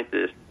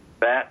scientist,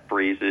 fat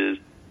freezes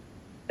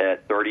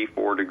at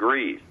 34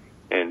 degrees.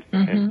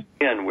 and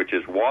skin, which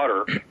is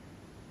water,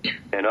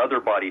 and other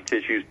body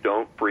tissues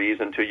don't freeze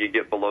until you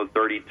get below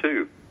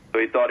 32. So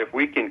he thought if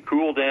we can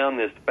cool down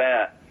this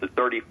fat to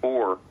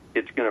 34,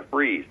 it's going to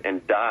freeze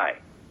and die,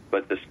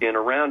 but the skin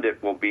around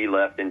it will be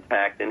left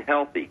intact and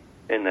healthy,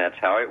 and that's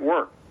how it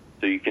works.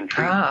 So you can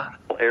treat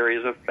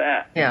areas of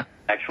fat. Yeah.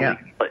 Actually,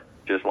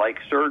 just like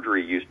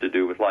surgery used to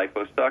do with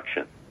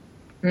liposuction.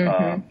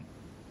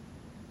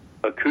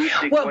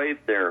 Acoustic wave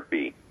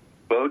therapy,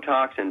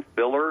 Botox and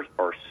fillers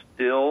are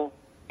still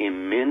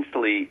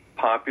immensely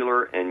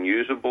popular and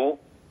usable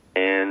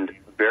and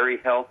very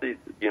healthy.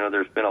 You know,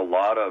 there's been a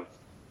lot of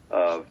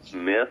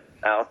myth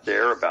out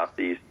there about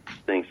these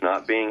things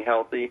not being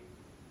healthy.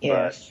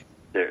 Yes.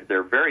 But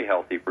they're very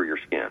healthy for your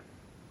skin.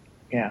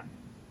 Yeah.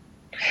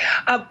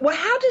 Well,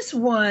 how does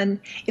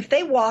one, if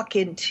they walk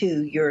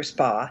into your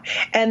spa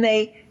and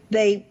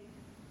they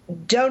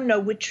don't know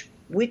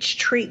which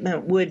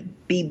treatment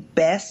would be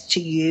best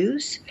to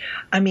use,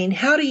 I mean,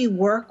 how do you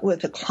work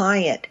with a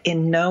client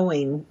in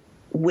knowing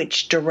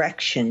which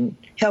direction,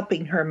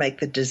 helping her make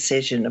the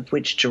decision of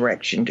which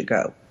direction to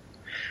go?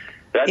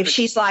 If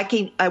she's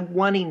liking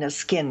wanting a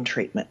skin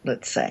treatment,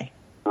 let's say.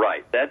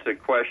 Right. That's a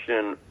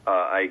question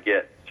I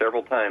get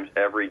several times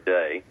every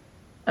day.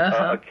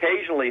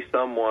 Occasionally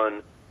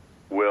someone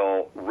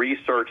will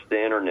research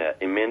the Internet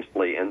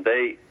immensely, and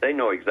they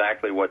know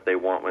exactly what they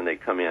want when they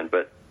come in.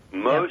 But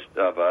most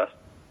of us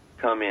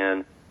come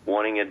in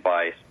wanting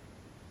advice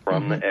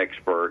from the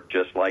expert,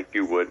 just like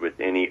you would with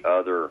any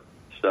other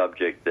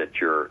subject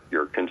that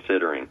you're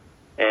considering.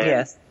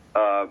 And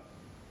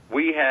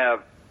we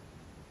have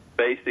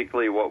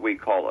basically what we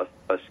call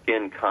a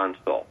skin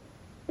consult,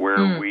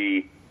 where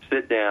we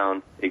sit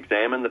down,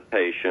 examine the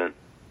patient,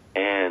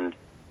 and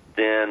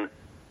then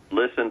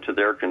listen to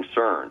their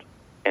concerns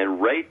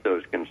and rate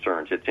those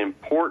concerns. It's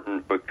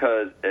important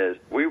because as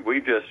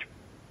we just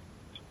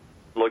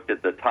looked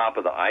at the top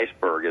of the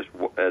iceberg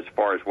as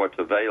far as what's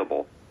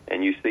available,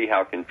 and you see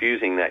how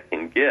confusing that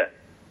can get.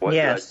 What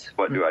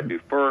do I do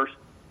first?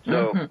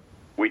 So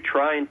we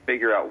try and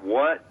figure out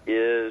what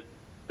is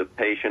the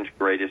patient's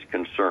greatest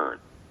concern.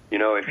 You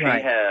know, if she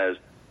has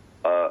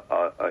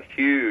a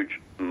huge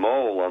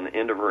mole on the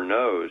end of her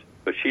nose,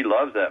 but she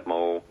loves that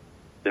mole,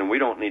 then we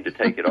don't need to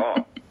take it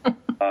off.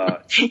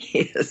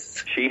 She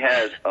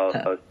has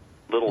a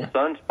little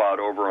sunspot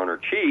over on her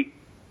cheek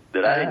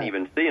that I didn't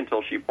even see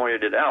until she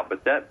pointed it out,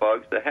 but that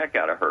bugs the heck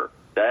out of her.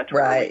 That's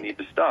where we need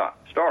to start.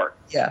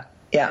 Yeah.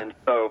 And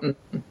so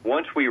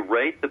once we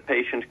rate the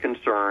patient's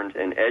concerns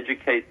and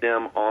educate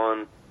them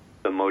on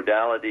the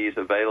modalities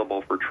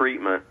available for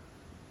treatment,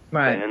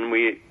 then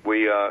we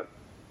do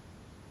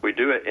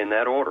it in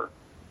that order.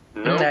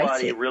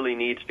 Nobody really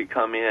needs to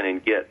come in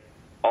and get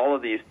all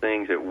of these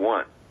things at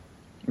once.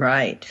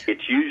 Right.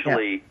 It's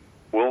usually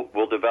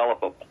we'll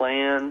develop a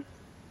plan.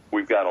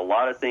 We've got a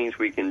lot of things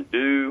we can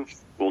do.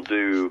 We'll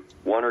do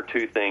one or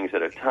two things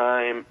at a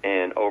time,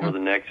 and over the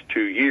next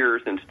 2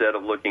 years, instead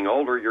of looking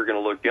older, you're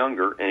going to look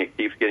younger, and it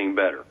keeps getting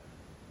better.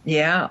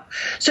 Yeah.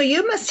 So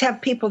you must have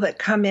people that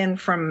come in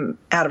from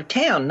out of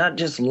town, not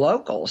just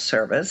local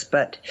service,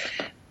 but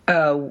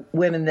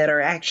women that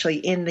are actually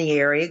in the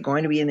area,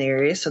 going to be in the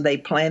area, so they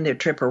plan their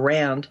trip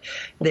around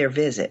their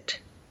visit.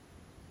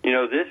 You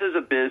know, this is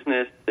a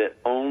business that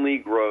only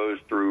grows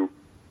through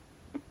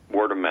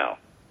word of mouth.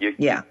 You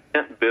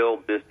can't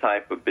build this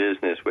type of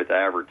business with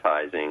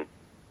advertising.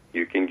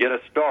 You can get a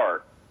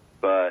start,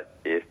 but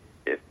if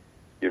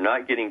you're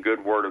not getting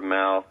good word of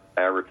mouth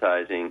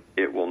advertising,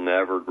 it will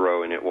never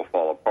grow and it will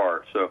fall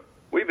apart. So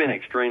we've been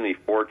extremely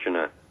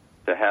fortunate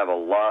to have a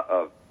lot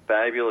of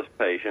fabulous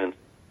patients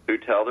who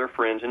tell their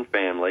friends and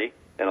family,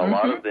 and a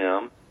lot of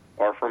them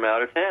are from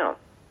out of town.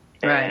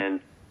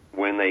 And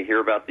when they hear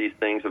about these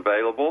things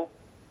available,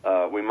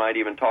 we might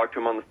even talk to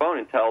them on the phone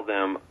and tell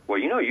them, well,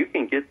 you know, you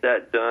can get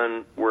that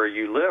done where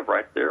you live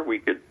right there. We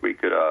could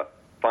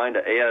find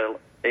an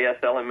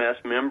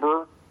ASLMS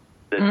member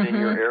that's in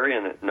your area,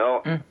 and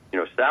you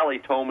know, Sally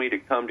told me to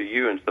come to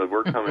you, and so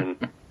we're coming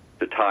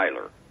to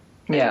Tyler.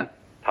 Yeah. And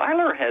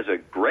Tyler has a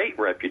great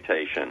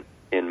reputation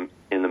in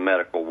the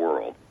medical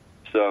world.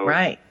 So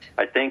I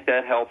think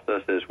that helps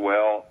us as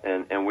well,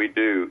 and we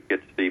do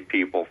get to see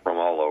people from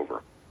all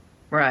over.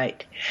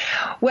 Right.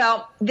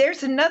 Well,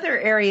 there's another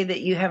area that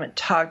you haven't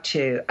talked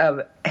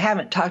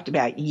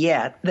about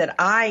yet that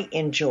I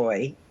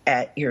enjoy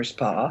at your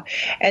spa,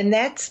 and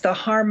that's the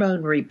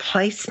hormone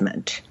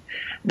replacement.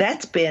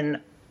 That's been,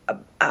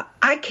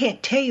 I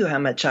can't tell you how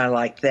much I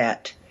like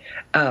that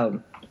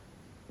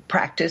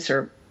practice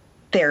or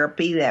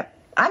therapy. That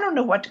I don't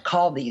know what to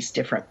call these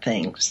different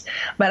things,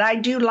 but I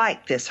do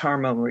like this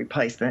hormone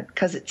replacement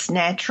because it's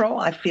natural.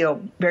 I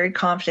feel very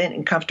confident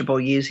and comfortable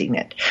using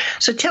it.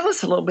 So tell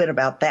us a little bit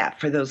about that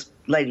for those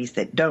ladies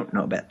that don't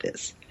know about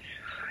this.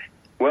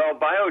 Well,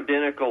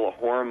 bioidentical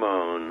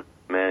hormone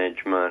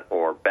management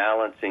or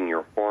balancing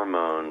your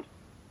hormones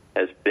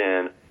has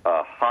been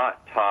a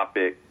hot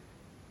topic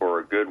for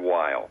a good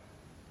while.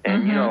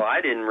 And, you know,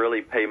 I didn't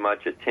really pay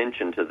much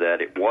attention to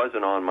that. It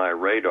wasn't on my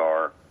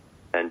radar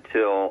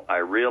until I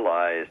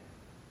realized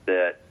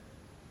that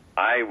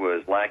I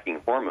was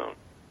lacking hormones.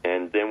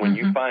 And then when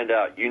you find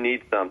out you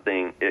need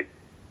something, it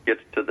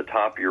gets to the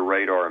top of your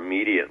radar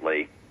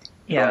immediately.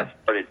 Yeah. So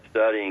I started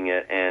studying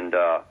it, and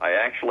I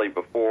actually,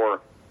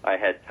 before I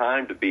had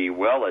time to be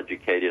well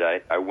educated,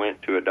 I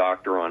went to a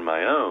doctor on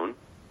my own.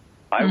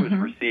 I was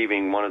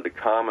receiving one of the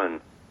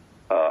common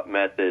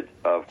methods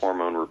of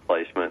hormone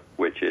replacement,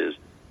 which is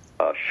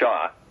a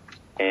shot,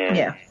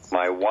 and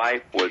my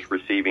wife was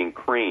receiving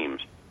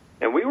creams.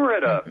 And we were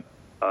at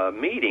a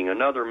meeting,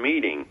 another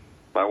meeting.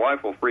 My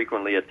wife will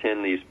frequently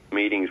attend these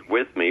meetings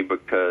with me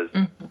because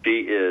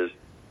she is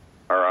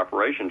our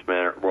operations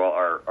manager, well,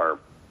 our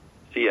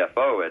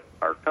CFO at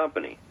our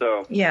company.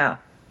 So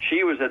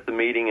she was at the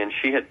meeting, and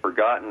she had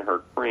forgotten her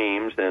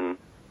creams and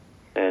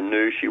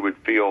knew she would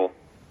feel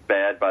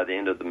bad by the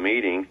end of the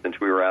meeting since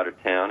we were out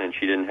of town, and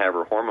she didn't have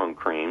her hormone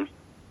creams.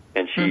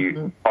 And she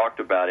talked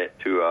about it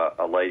to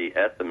a lady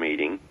at the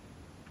meeting,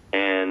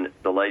 and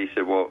the lady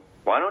said, well,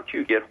 why don't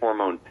you get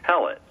hormone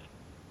pellets?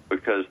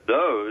 Because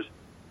those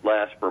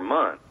last for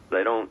months.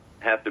 They don't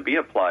have to be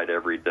applied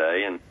every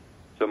day. And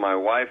so my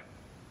wife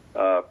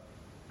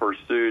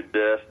pursued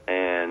this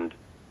and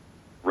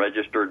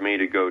registered me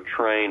to go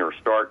train or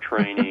start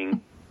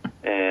training.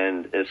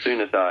 And as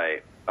soon as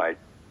I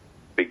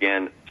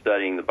began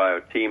studying the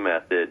BioT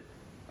method,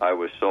 I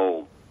was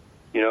sold.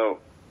 You know,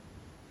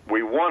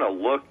 we want to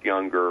look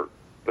younger,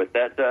 but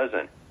that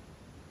doesn't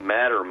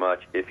matter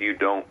much if you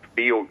don't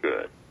feel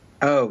good.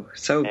 Oh,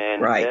 so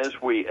and right.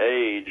 As we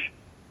age,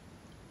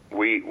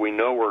 we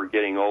know we're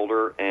getting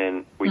older,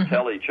 and we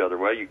tell each other,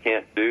 well, you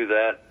can't do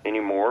that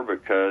anymore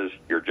because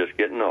you're just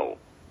getting old.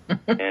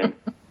 And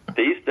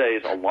these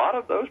days, a lot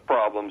of those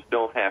problems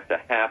don't have to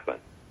happen.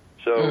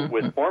 So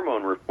with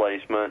hormone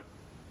replacement,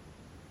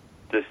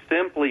 to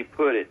simply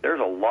put it, there's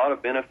a lot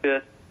of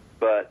benefits,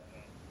 but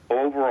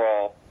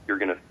overall, you're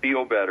going to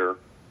feel better,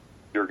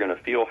 you're going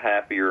to feel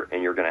happier,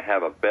 and you're going to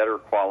have a better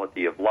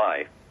quality of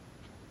life.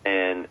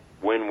 And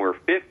when we're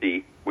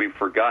 50, we've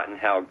forgotten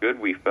how good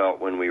we felt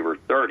when we were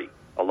 30,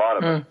 a lot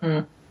of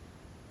us.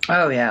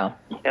 Oh, yeah.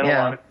 And a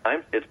lot of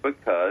times it's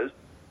because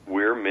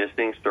we're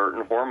missing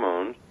certain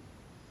hormones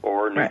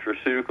or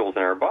nutraceuticals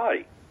in our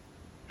body.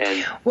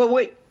 And well,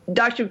 wait,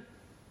 Doctor,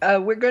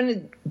 we're going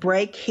to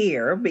break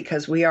here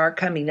because we are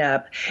coming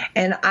up.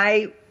 And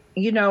I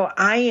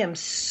am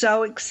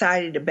so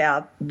excited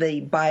about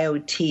the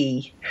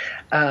BioT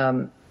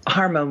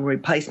hormone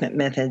replacement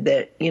method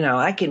that,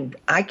 I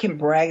can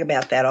brag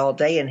about that all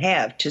day and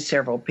have to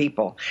several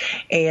people.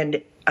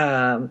 And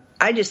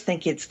I just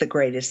think it's the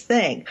greatest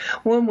thing.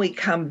 When we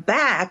come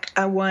back,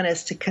 I want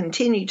us to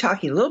continue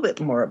talking a little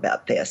bit more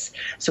about this.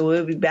 So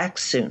we'll be back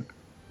soon.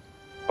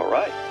 All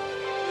right.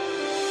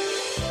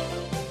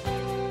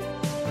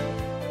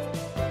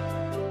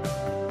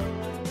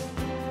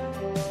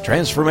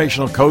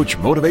 Transformational coach,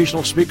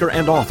 motivational speaker,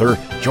 and author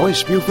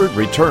Joyce Buford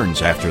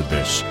returns after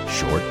this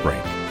short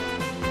break.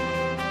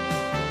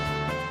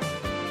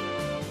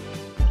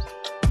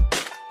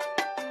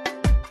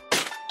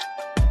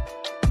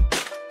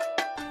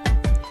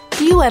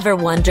 Do you ever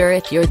wonder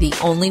if you're the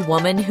only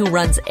woman who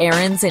runs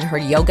errands in her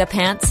yoga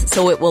pants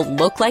so it will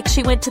look like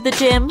she went to the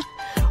gym?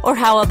 Or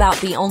how about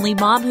the only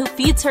mom who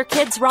feeds her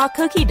kids raw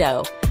cookie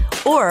dough?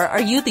 Or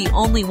are you the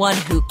only one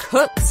who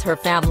cooks her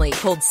family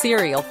cold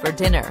cereal for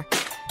dinner?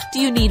 Do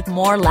you need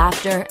more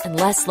laughter and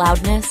less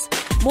loudness?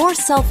 More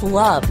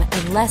self-love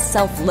and less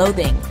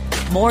self-loathing?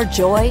 More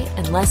joy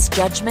and less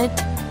judgment?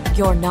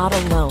 You're not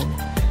alone.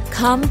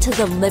 Come to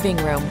the living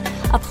room,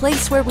 a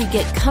place where we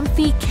get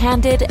comfy,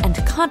 candid, and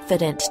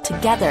confident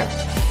together.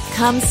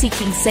 Come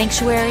seeking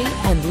sanctuary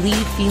and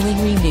leave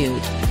feeling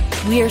renewed.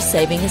 We're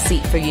saving a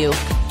seat for you.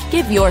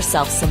 Give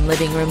yourself some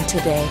living room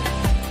today.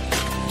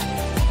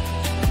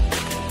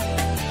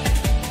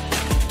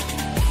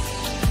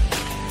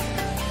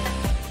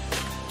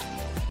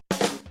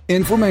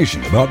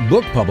 Information about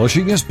book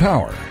publishing is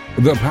power.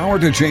 The power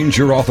to change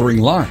your authoring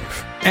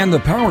life. And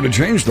the power to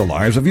change the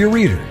lives of your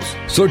readers.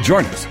 So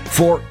join us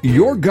for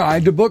Your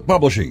Guide to Book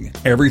Publishing.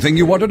 Everything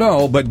you want to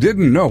know but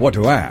didn't know what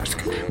to ask.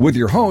 With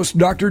your host,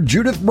 Dr.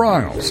 Judith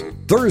Briles.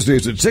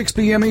 Thursdays at 6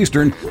 p.m.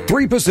 Eastern,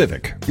 3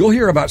 Pacific. You'll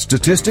hear about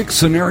statistics,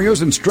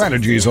 scenarios, and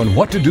strategies on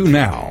what to do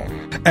now.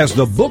 As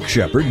the book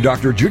shepherd,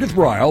 Dr. Judith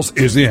Briles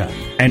is in.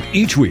 And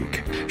each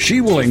week, she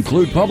will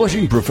include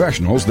publishing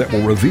professionals that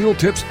will reveal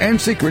tips and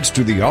secrets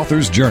to the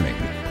author's journey.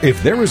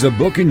 If there is a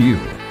book in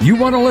you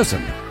want to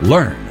listen,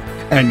 learn,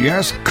 and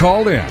yes,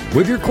 call in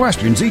with your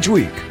questions each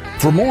week.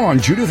 For more on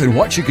Judith and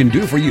what she can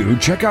do for you,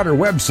 check out her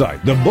website,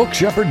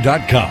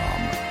 thebookshepherd.com.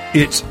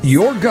 It's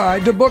your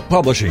guide to book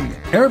publishing.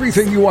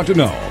 Everything you want to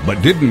know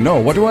but didn't know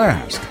what to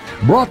ask.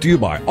 Brought to you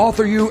by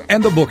Author You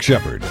and The Book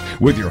Shepherd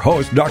with your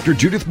host, Dr.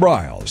 Judith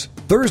Briles.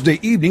 Thursday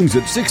evenings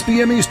at 6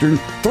 p.m. Eastern,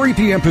 3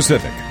 p.m.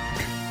 Pacific.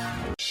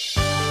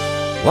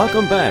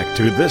 Welcome back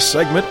to this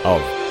segment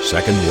of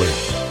Second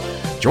Wind.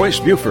 Joyce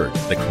Buford,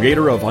 the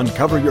creator of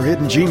Uncover Your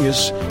Hidden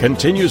Genius,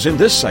 continues in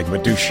this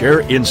segment to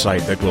share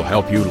insight that will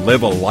help you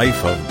live a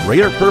life of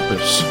greater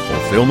purpose,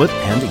 fulfillment,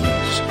 and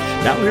ease.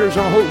 Now here's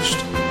our host,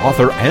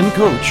 author and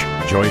coach,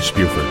 Joyce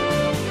Buford.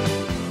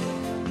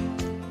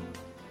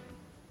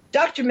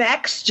 Dr.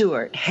 Max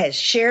Stewart has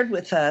shared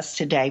with us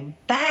today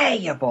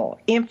valuable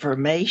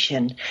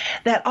information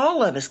that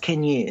all of us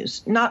can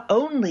use, not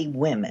only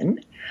women,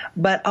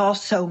 but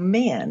also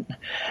men.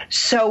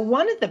 So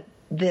one of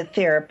the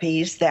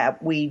therapies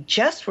that we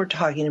just were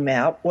talking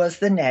about was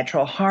the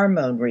natural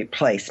hormone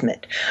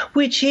replacement,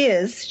 which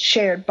is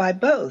shared by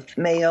both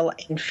male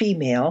and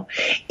female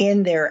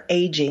in their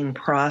aging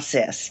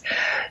process.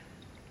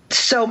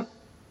 So,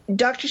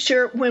 Dr.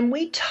 Stewart, when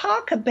we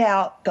talk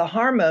about the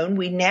hormone,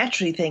 we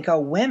naturally think, oh,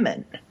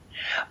 women,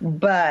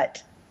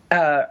 but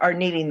are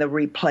needing the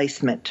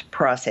replacement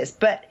process.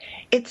 But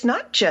it's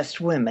not just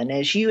women.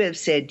 As you have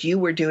said, you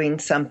were doing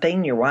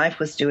something, your wife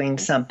was doing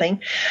something.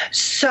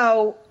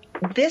 So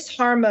this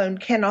hormone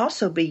can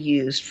also be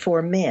used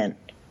for men.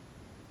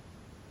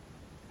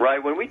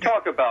 Right. When we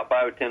talk about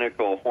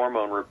bioidentical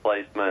hormone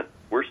replacement,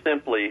 we're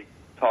simply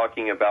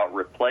talking about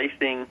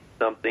replacing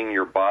something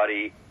your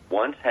body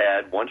once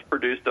had, once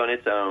produced on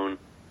its own,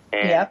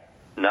 and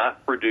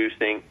not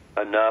producing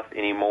enough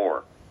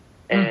anymore.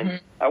 And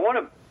I want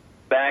to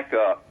back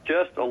up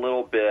just a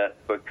little bit,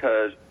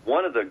 because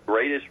one of the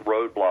greatest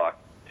roadblocks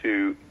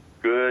to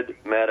good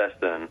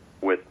medicine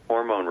with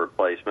hormone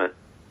replacement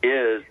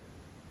is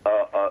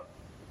a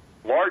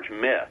large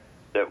myth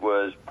that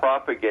was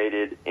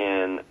propagated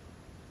in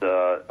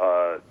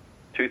the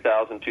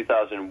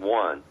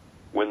 2000-2001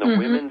 when the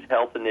Women's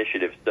Health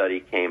Initiative study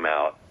came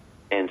out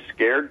and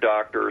scared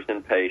doctors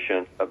and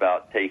patients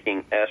about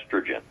taking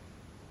estrogen.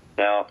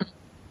 Now,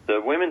 the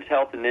Women's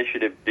Health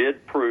Initiative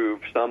did prove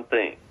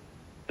something,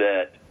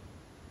 that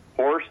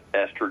horse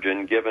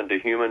estrogen given to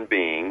human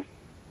beings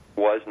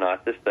was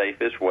not the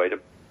safest way to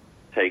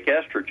take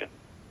estrogen.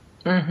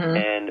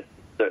 And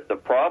the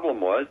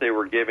problem was they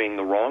were giving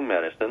the wrong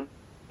medicine,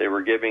 they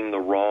were giving the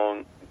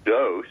wrong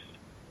dose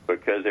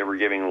because they were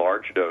giving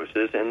large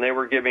doses, and they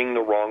were giving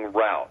the wrong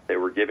route. They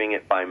were giving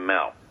it by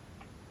mouth,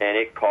 and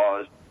it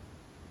caused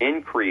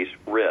increased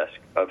risk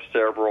of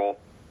several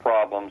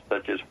problems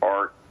such as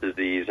heart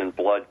disease and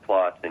blood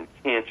clots and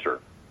cancer.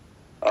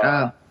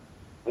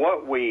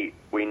 What we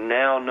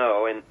now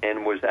know,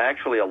 and was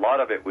actually a lot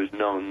of it was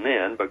known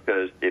then,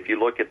 because if you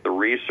look at the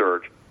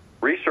research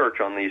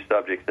on these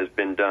subjects has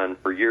been done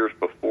for years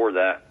before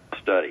that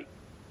study.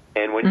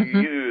 And when you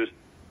use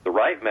the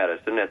right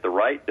medicine at the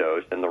right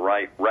dose and the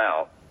right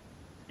route,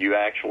 you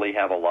actually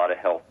have a lot of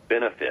health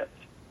benefits,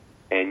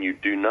 and you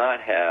do not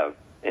have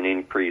an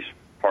increased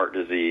heart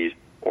disease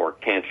or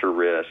cancer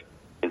risk.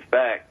 In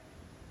fact,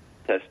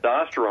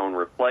 testosterone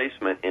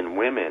replacement in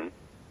women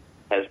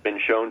has been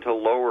shown to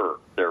lower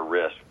their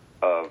risk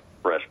of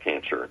breast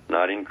cancer,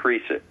 not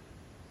increase it.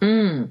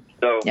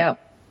 So,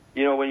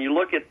 you know, when you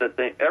look at the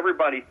thing,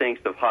 everybody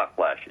thinks of hot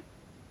flashes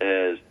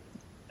as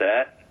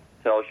that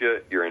tells you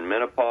you're in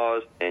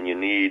menopause and you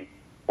need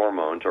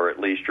hormones, or at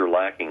least you're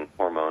lacking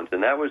hormones.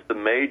 And that was the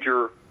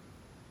major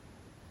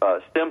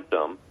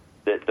symptom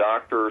that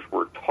doctors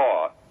were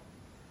taught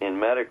in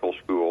medical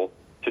school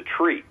to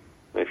treat.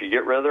 If you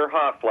get rid of their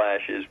hot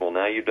flashes, well,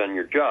 now you've done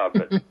your job.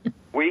 But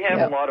we have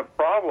a lot of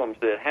problems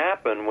that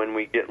happen when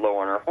we get low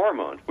on our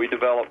hormones. We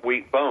develop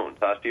weak bones,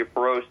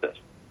 osteoporosis.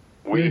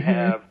 We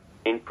have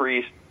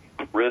increased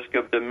risk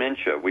of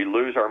dementia. We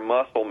lose our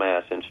muscle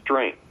mass and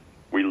strength.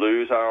 We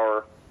lose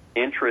our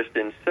interest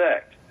in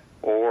sex,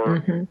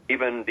 or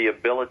even the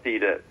ability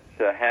to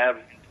have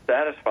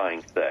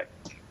satisfying sex.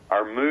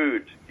 Our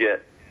moods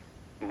get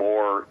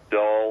more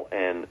dull,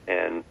 and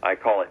I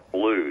call it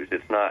blues.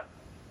 It's not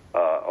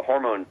a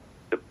hormone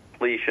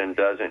depletion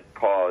doesn't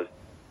cause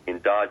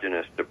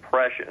endogenous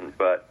depression,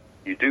 but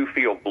you do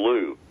feel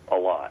blue a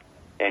lot,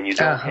 and you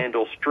don't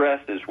handle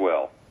stress as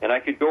well. And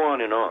I could go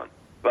on,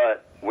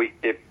 but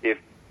if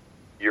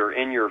you're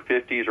in your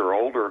 50s or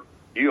older,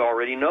 you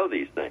already know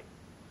these things.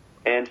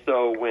 And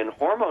so when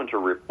hormones are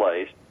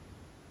replaced,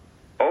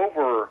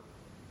 over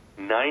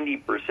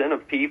 90%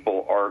 of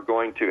people are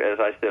going to, as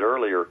I said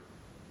earlier,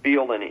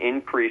 feel an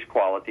increased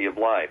quality of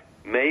life.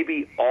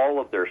 Maybe all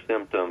of their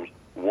symptoms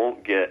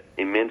won't get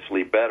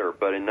immensely better,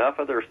 but enough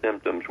of their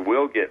symptoms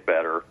will get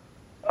better,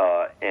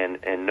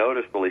 and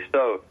noticeably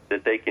so,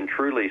 that they can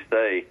truly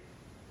say,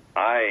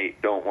 I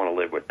don't want to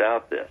live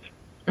without this.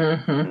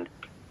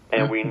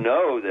 And we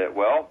know that,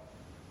 well,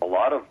 a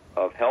lot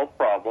of health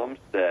problems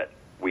that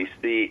we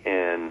see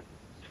in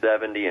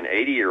 70 and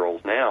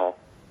 80-year-olds now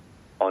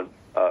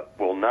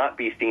will not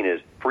be seen as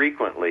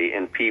frequently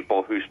in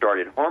people who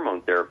started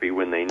hormone therapy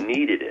when they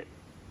needed it.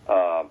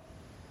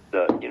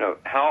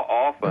 How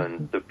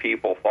often do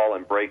people fall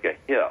and break a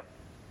hip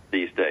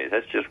these days?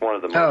 That's just one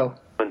of the most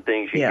common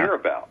things you hear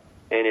about.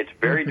 And it's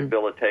very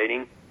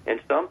debilitating,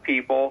 and some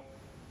people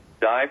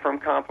die from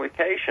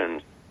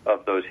complications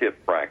of those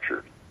hip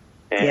fractures.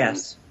 And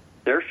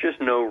there's just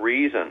no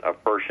reason a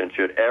person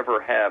should ever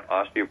have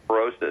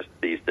osteoporosis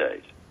these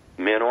days,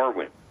 men or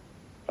women.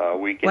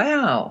 We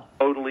can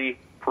totally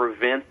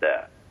prevent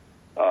that.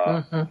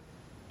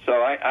 So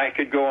I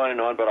could go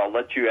on, but I'll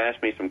let you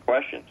ask me some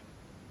questions.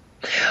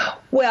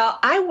 Well,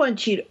 I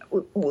want you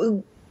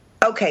to,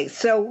 okay,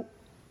 so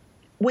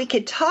we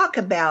could talk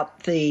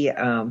about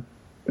the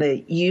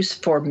the use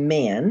for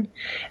men,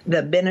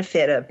 the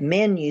benefit of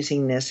men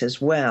using this as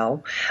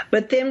well.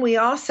 But then we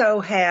also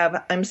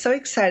have, I'm so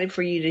excited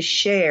for you to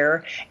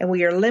share, and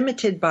we are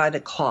limited by the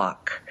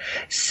clock.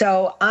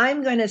 So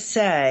I'm going to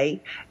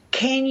say,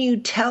 can you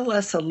tell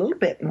us a little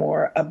bit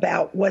more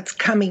about what's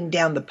coming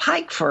down the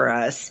pike for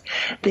us,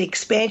 the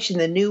expansion,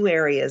 the new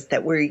areas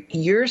that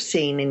you're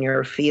seeing in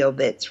your field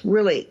that's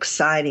really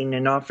exciting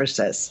and offers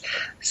us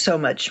so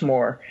much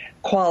more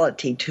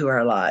quality to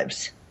our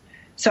lives?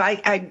 So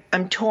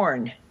I'm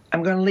torn.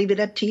 I'm going to leave it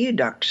up to you,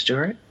 Dr.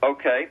 Stewart.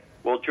 Okay.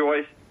 Well,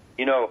 Joyce,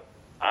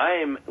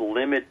 I'm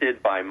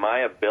limited by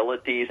my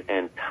abilities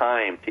and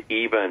time to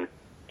even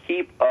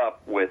keep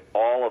up with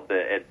all of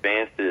the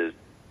advances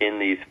in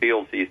these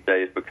fields these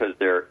days because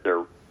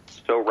they're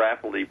so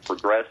rapidly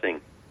progressing.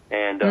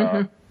 And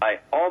I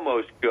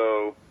almost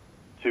go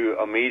to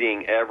a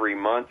meeting every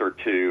month or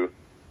two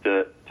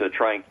to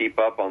try and keep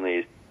up on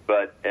these.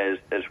 But as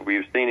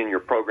we've seen in your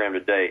program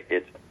today,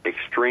 it's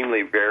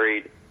extremely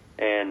varied.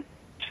 And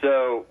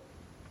so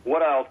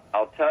what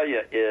I'll tell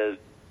you is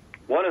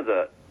one of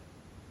the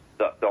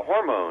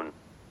hormone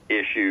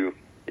issue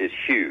is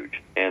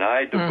huge. And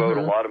I devote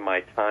a lot of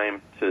my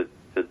time to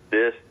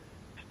this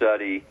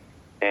study.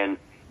 And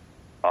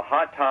a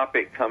hot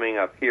topic coming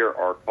up here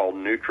are called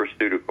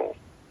nutraceuticals.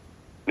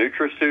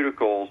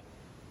 Nutraceuticals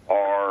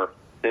are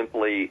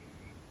simply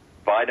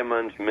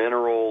vitamins,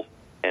 minerals,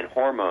 and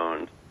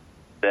hormones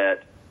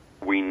that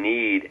we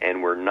need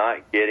and we're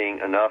not getting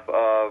enough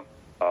of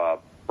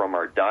from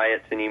our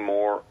diets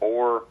anymore,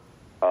 or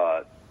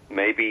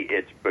maybe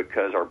it's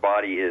because our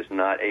body is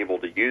not able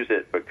to use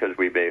it because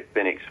we've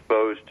been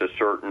exposed to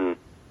certain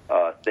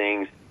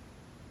things.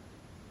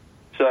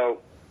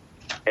 So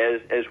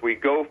as we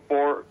go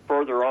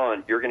further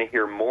on, you're going to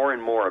hear more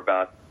and more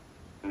about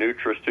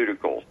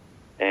nutraceuticals.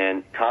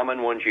 And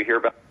common ones you hear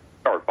about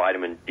are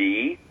vitamin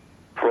D,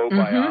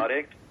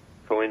 probiotics,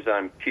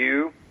 coenzyme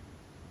Q,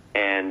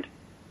 and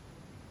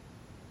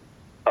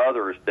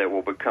others that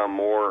will become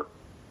more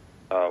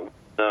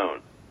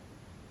known.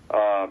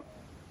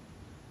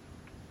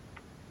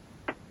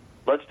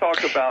 Let's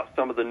talk about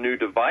some of the new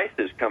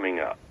devices coming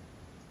up.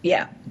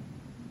 Yeah.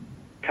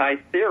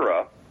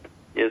 Kythera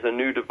is a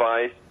new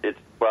device. It's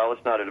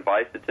not a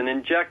device, it's an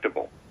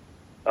injectable.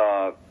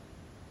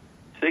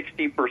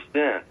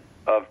 60%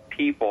 of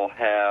people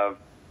have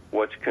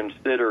what's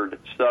considered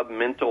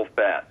submental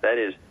fat. That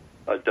is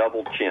a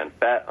double chin,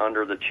 fat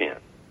under the chin.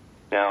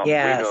 Now, we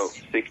know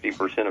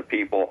 60% of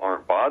people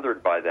aren't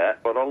bothered by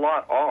that, but a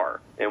lot are.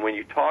 And when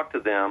you talk to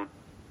them,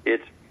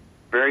 it's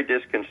very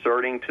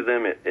disconcerting to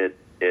them.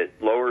 It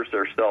lowers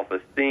their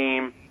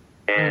self-esteem,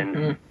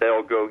 and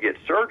they'll go get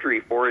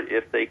surgery for it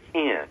if they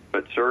can.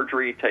 But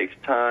surgery takes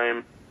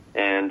time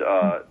and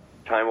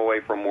time away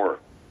from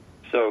work.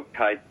 So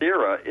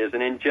Kythera is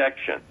an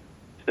injection,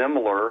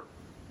 similar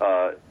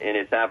in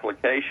its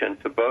application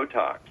to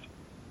Botox.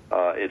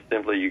 It's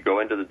simply you go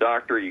into the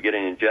doctor, you get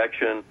an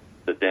injection.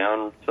 The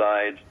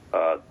downsides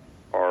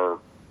are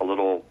a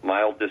little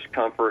mild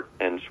discomfort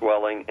and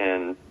swelling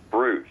and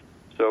bruise.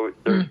 So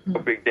there's no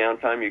big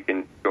downtime. You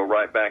can go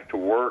right back to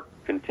work,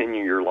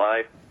 continue your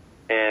life.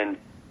 And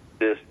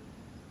this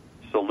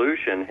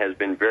solution has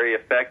been very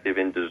effective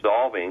in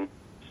dissolving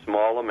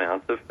small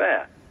amounts of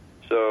fat.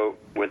 So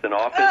with an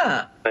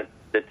office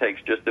that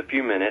takes just a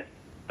few minutes,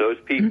 those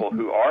people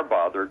who are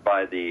bothered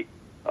by the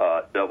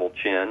double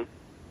chin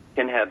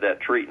can have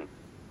that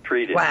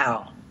treated.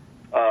 Wow.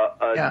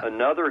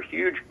 Another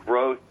huge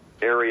growth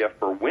area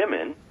for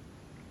women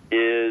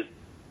is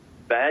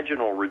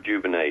vaginal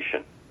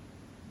rejuvenation.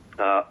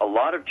 A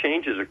lot of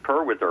changes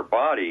occur with our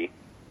body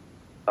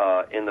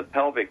in the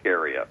pelvic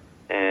area,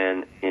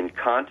 and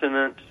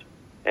incontinence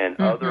and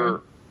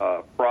other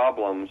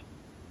problems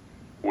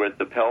with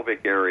the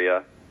pelvic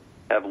area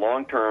have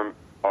long-term,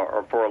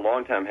 or for a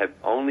long time, have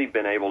only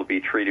been able to be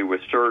treated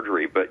with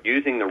surgery. But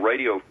using the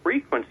radio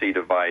frequency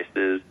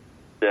devices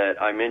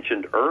that I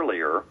mentioned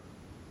earlier,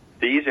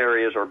 these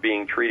areas are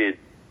being treated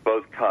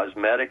both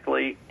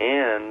cosmetically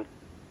and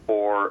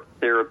for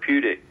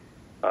therapeutic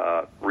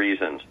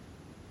reasons.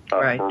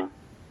 For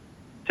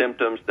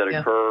symptoms that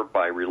occur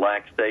by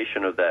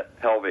relaxation of that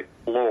pelvic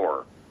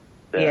floor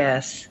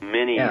that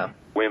many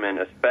women,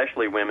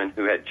 especially women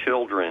who had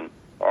children,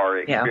 are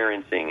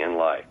experiencing in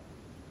life.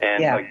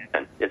 And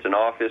again, it's an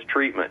office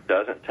treatment.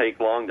 Doesn't take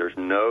long. There's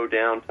no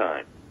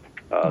downtime.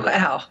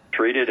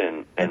 Treat it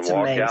and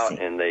walk out,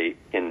 and they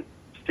can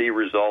see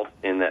results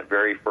in that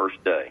very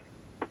first day.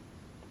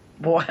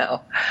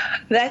 Wow.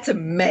 That's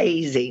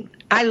amazing.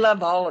 I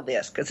love all of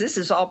this because this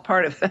is all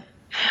part of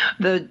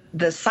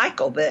the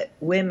cycle that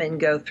women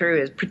go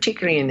through,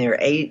 particularly in their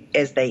age,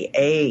 as they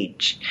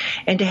age,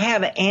 and to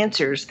have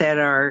answers that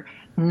are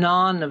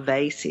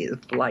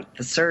non-invasive, like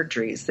the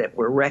surgeries that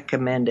were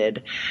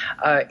recommended,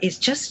 is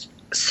just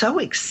so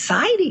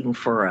exciting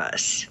for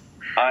us.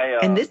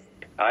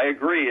 I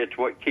agree. It's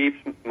what keeps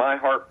my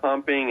heart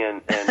pumping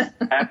and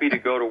happy to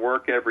go to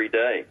work every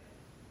day.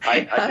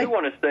 I do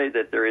want to say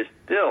that there is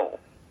still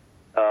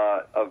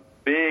a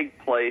big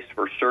place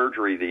for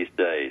surgery these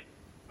days,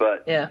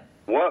 but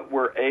what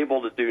we're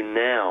able to do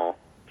now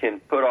can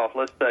put off,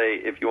 let's say,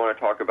 if you want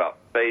to talk about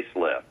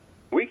facelift,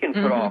 we can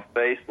put off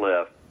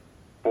facelift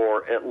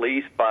for at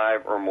least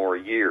 5 or more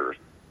years.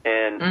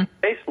 And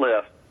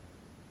facelifts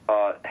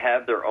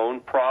have their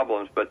own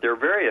problems, but they're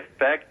very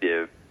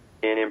effective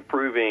in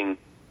improving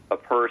a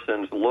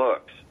person's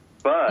looks.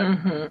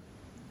 But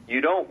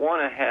you don't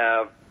want to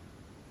have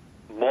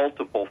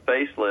multiple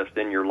facelifts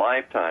in your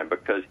lifetime,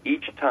 because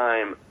each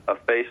time a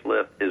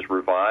facelift is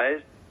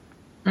revised,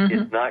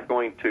 it's not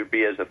going to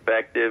be as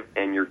effective,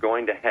 and you're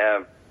going to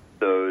have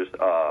those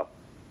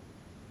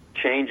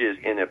changes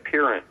in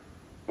appearance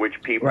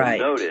which people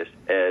notice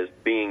as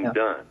being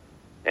done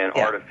and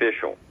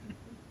artificial.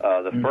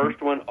 The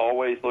first one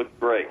always looks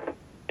great,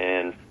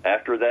 and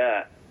after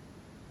that,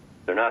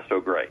 they're not so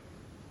great.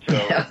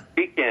 So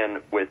we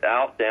can,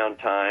 without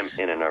downtime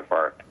and in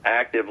our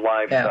active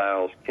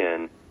lifestyles,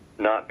 can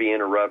not be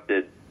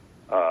interrupted.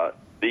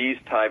 These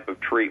type of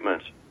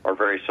treatments are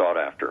very sought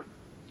after.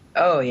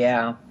 Oh,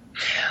 yeah.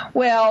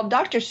 Well,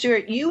 Dr.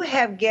 Stewart, you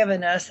have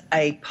given us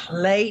a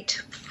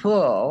plate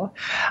full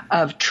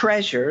of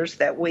treasures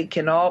that we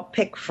can all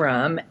pick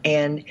from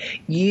and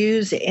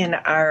use in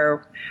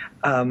our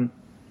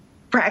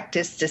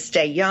practice to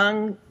stay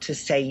young, to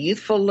stay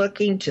youthful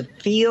looking, to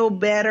feel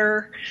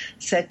better,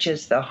 such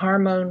as the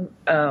hormone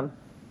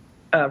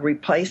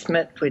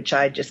replacement, which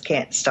I just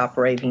can't stop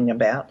raving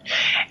about,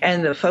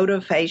 and the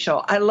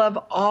photofacial. I love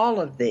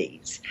all of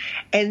these.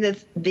 And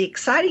the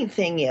exciting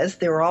thing is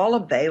they're all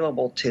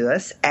available to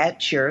us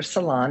at your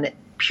salon at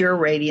Pure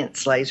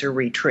Radiance Laser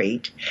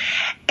Retreat.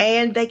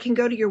 And they can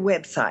go to your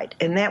website.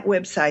 And that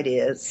website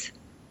is,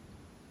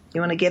 you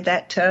want to give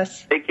that to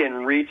us? They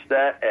can reach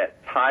that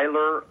at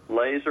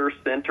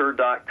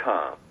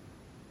TylerLaserCenter.com.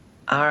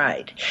 All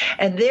right.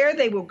 And there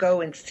they will go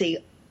and see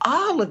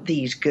all of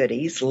these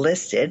goodies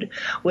listed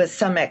with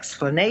some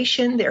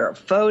explanation. There are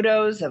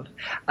photos of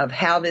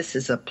how this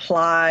is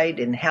applied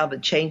and how the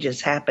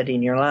changes happen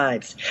in your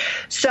lives.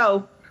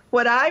 So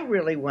what I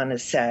really want to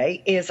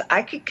say is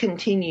I could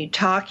continue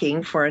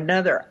talking for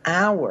another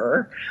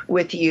hour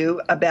with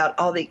you about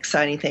all the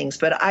exciting things,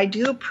 but I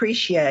do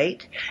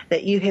appreciate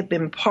that you have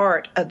been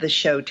part of the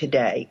show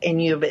today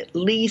and you've at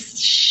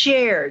least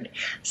shared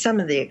some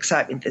of the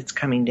excitement that's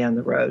coming down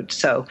the road.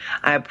 So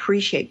I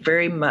appreciate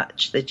very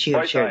much that you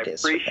have shared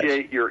this with us. I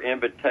appreciate your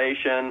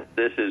invitation.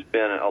 This has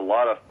been a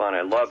lot of fun.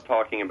 I love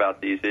talking about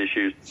these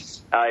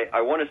issues.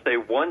 I want to say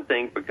one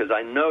thing, because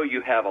I know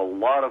you have a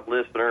lot of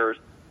listeners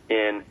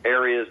in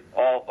areas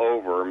all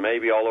over,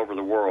 maybe all over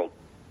the world.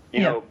 You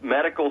know,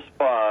 medical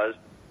spas,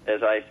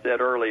 as I said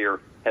earlier,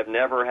 have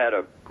never had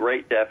a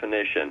great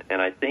definition,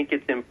 and I think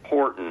it's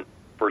important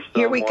for someone.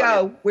 Here we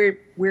go.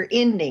 We're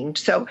ending.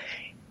 So,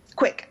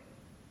 quick.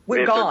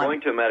 We're gone. If you're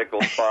going to a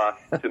medical spa,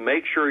 to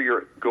make sure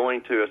you're going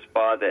to a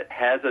spa that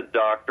has a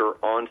doctor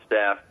on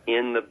staff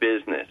in the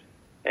business,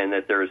 and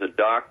that there's a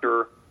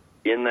doctor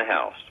in the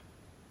house.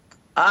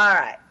 All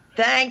right.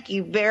 Thank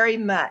you very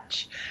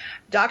much.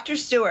 Dr.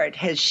 Stewart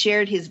has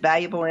shared his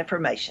valuable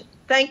information.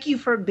 Thank you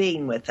for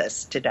being with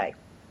us today.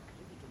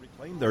 To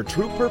reclaim their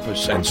true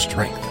purpose and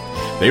strength,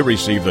 they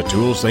receive the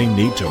tools they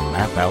need to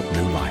map out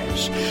new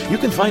lives. You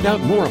can find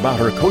out more about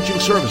her coaching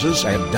services at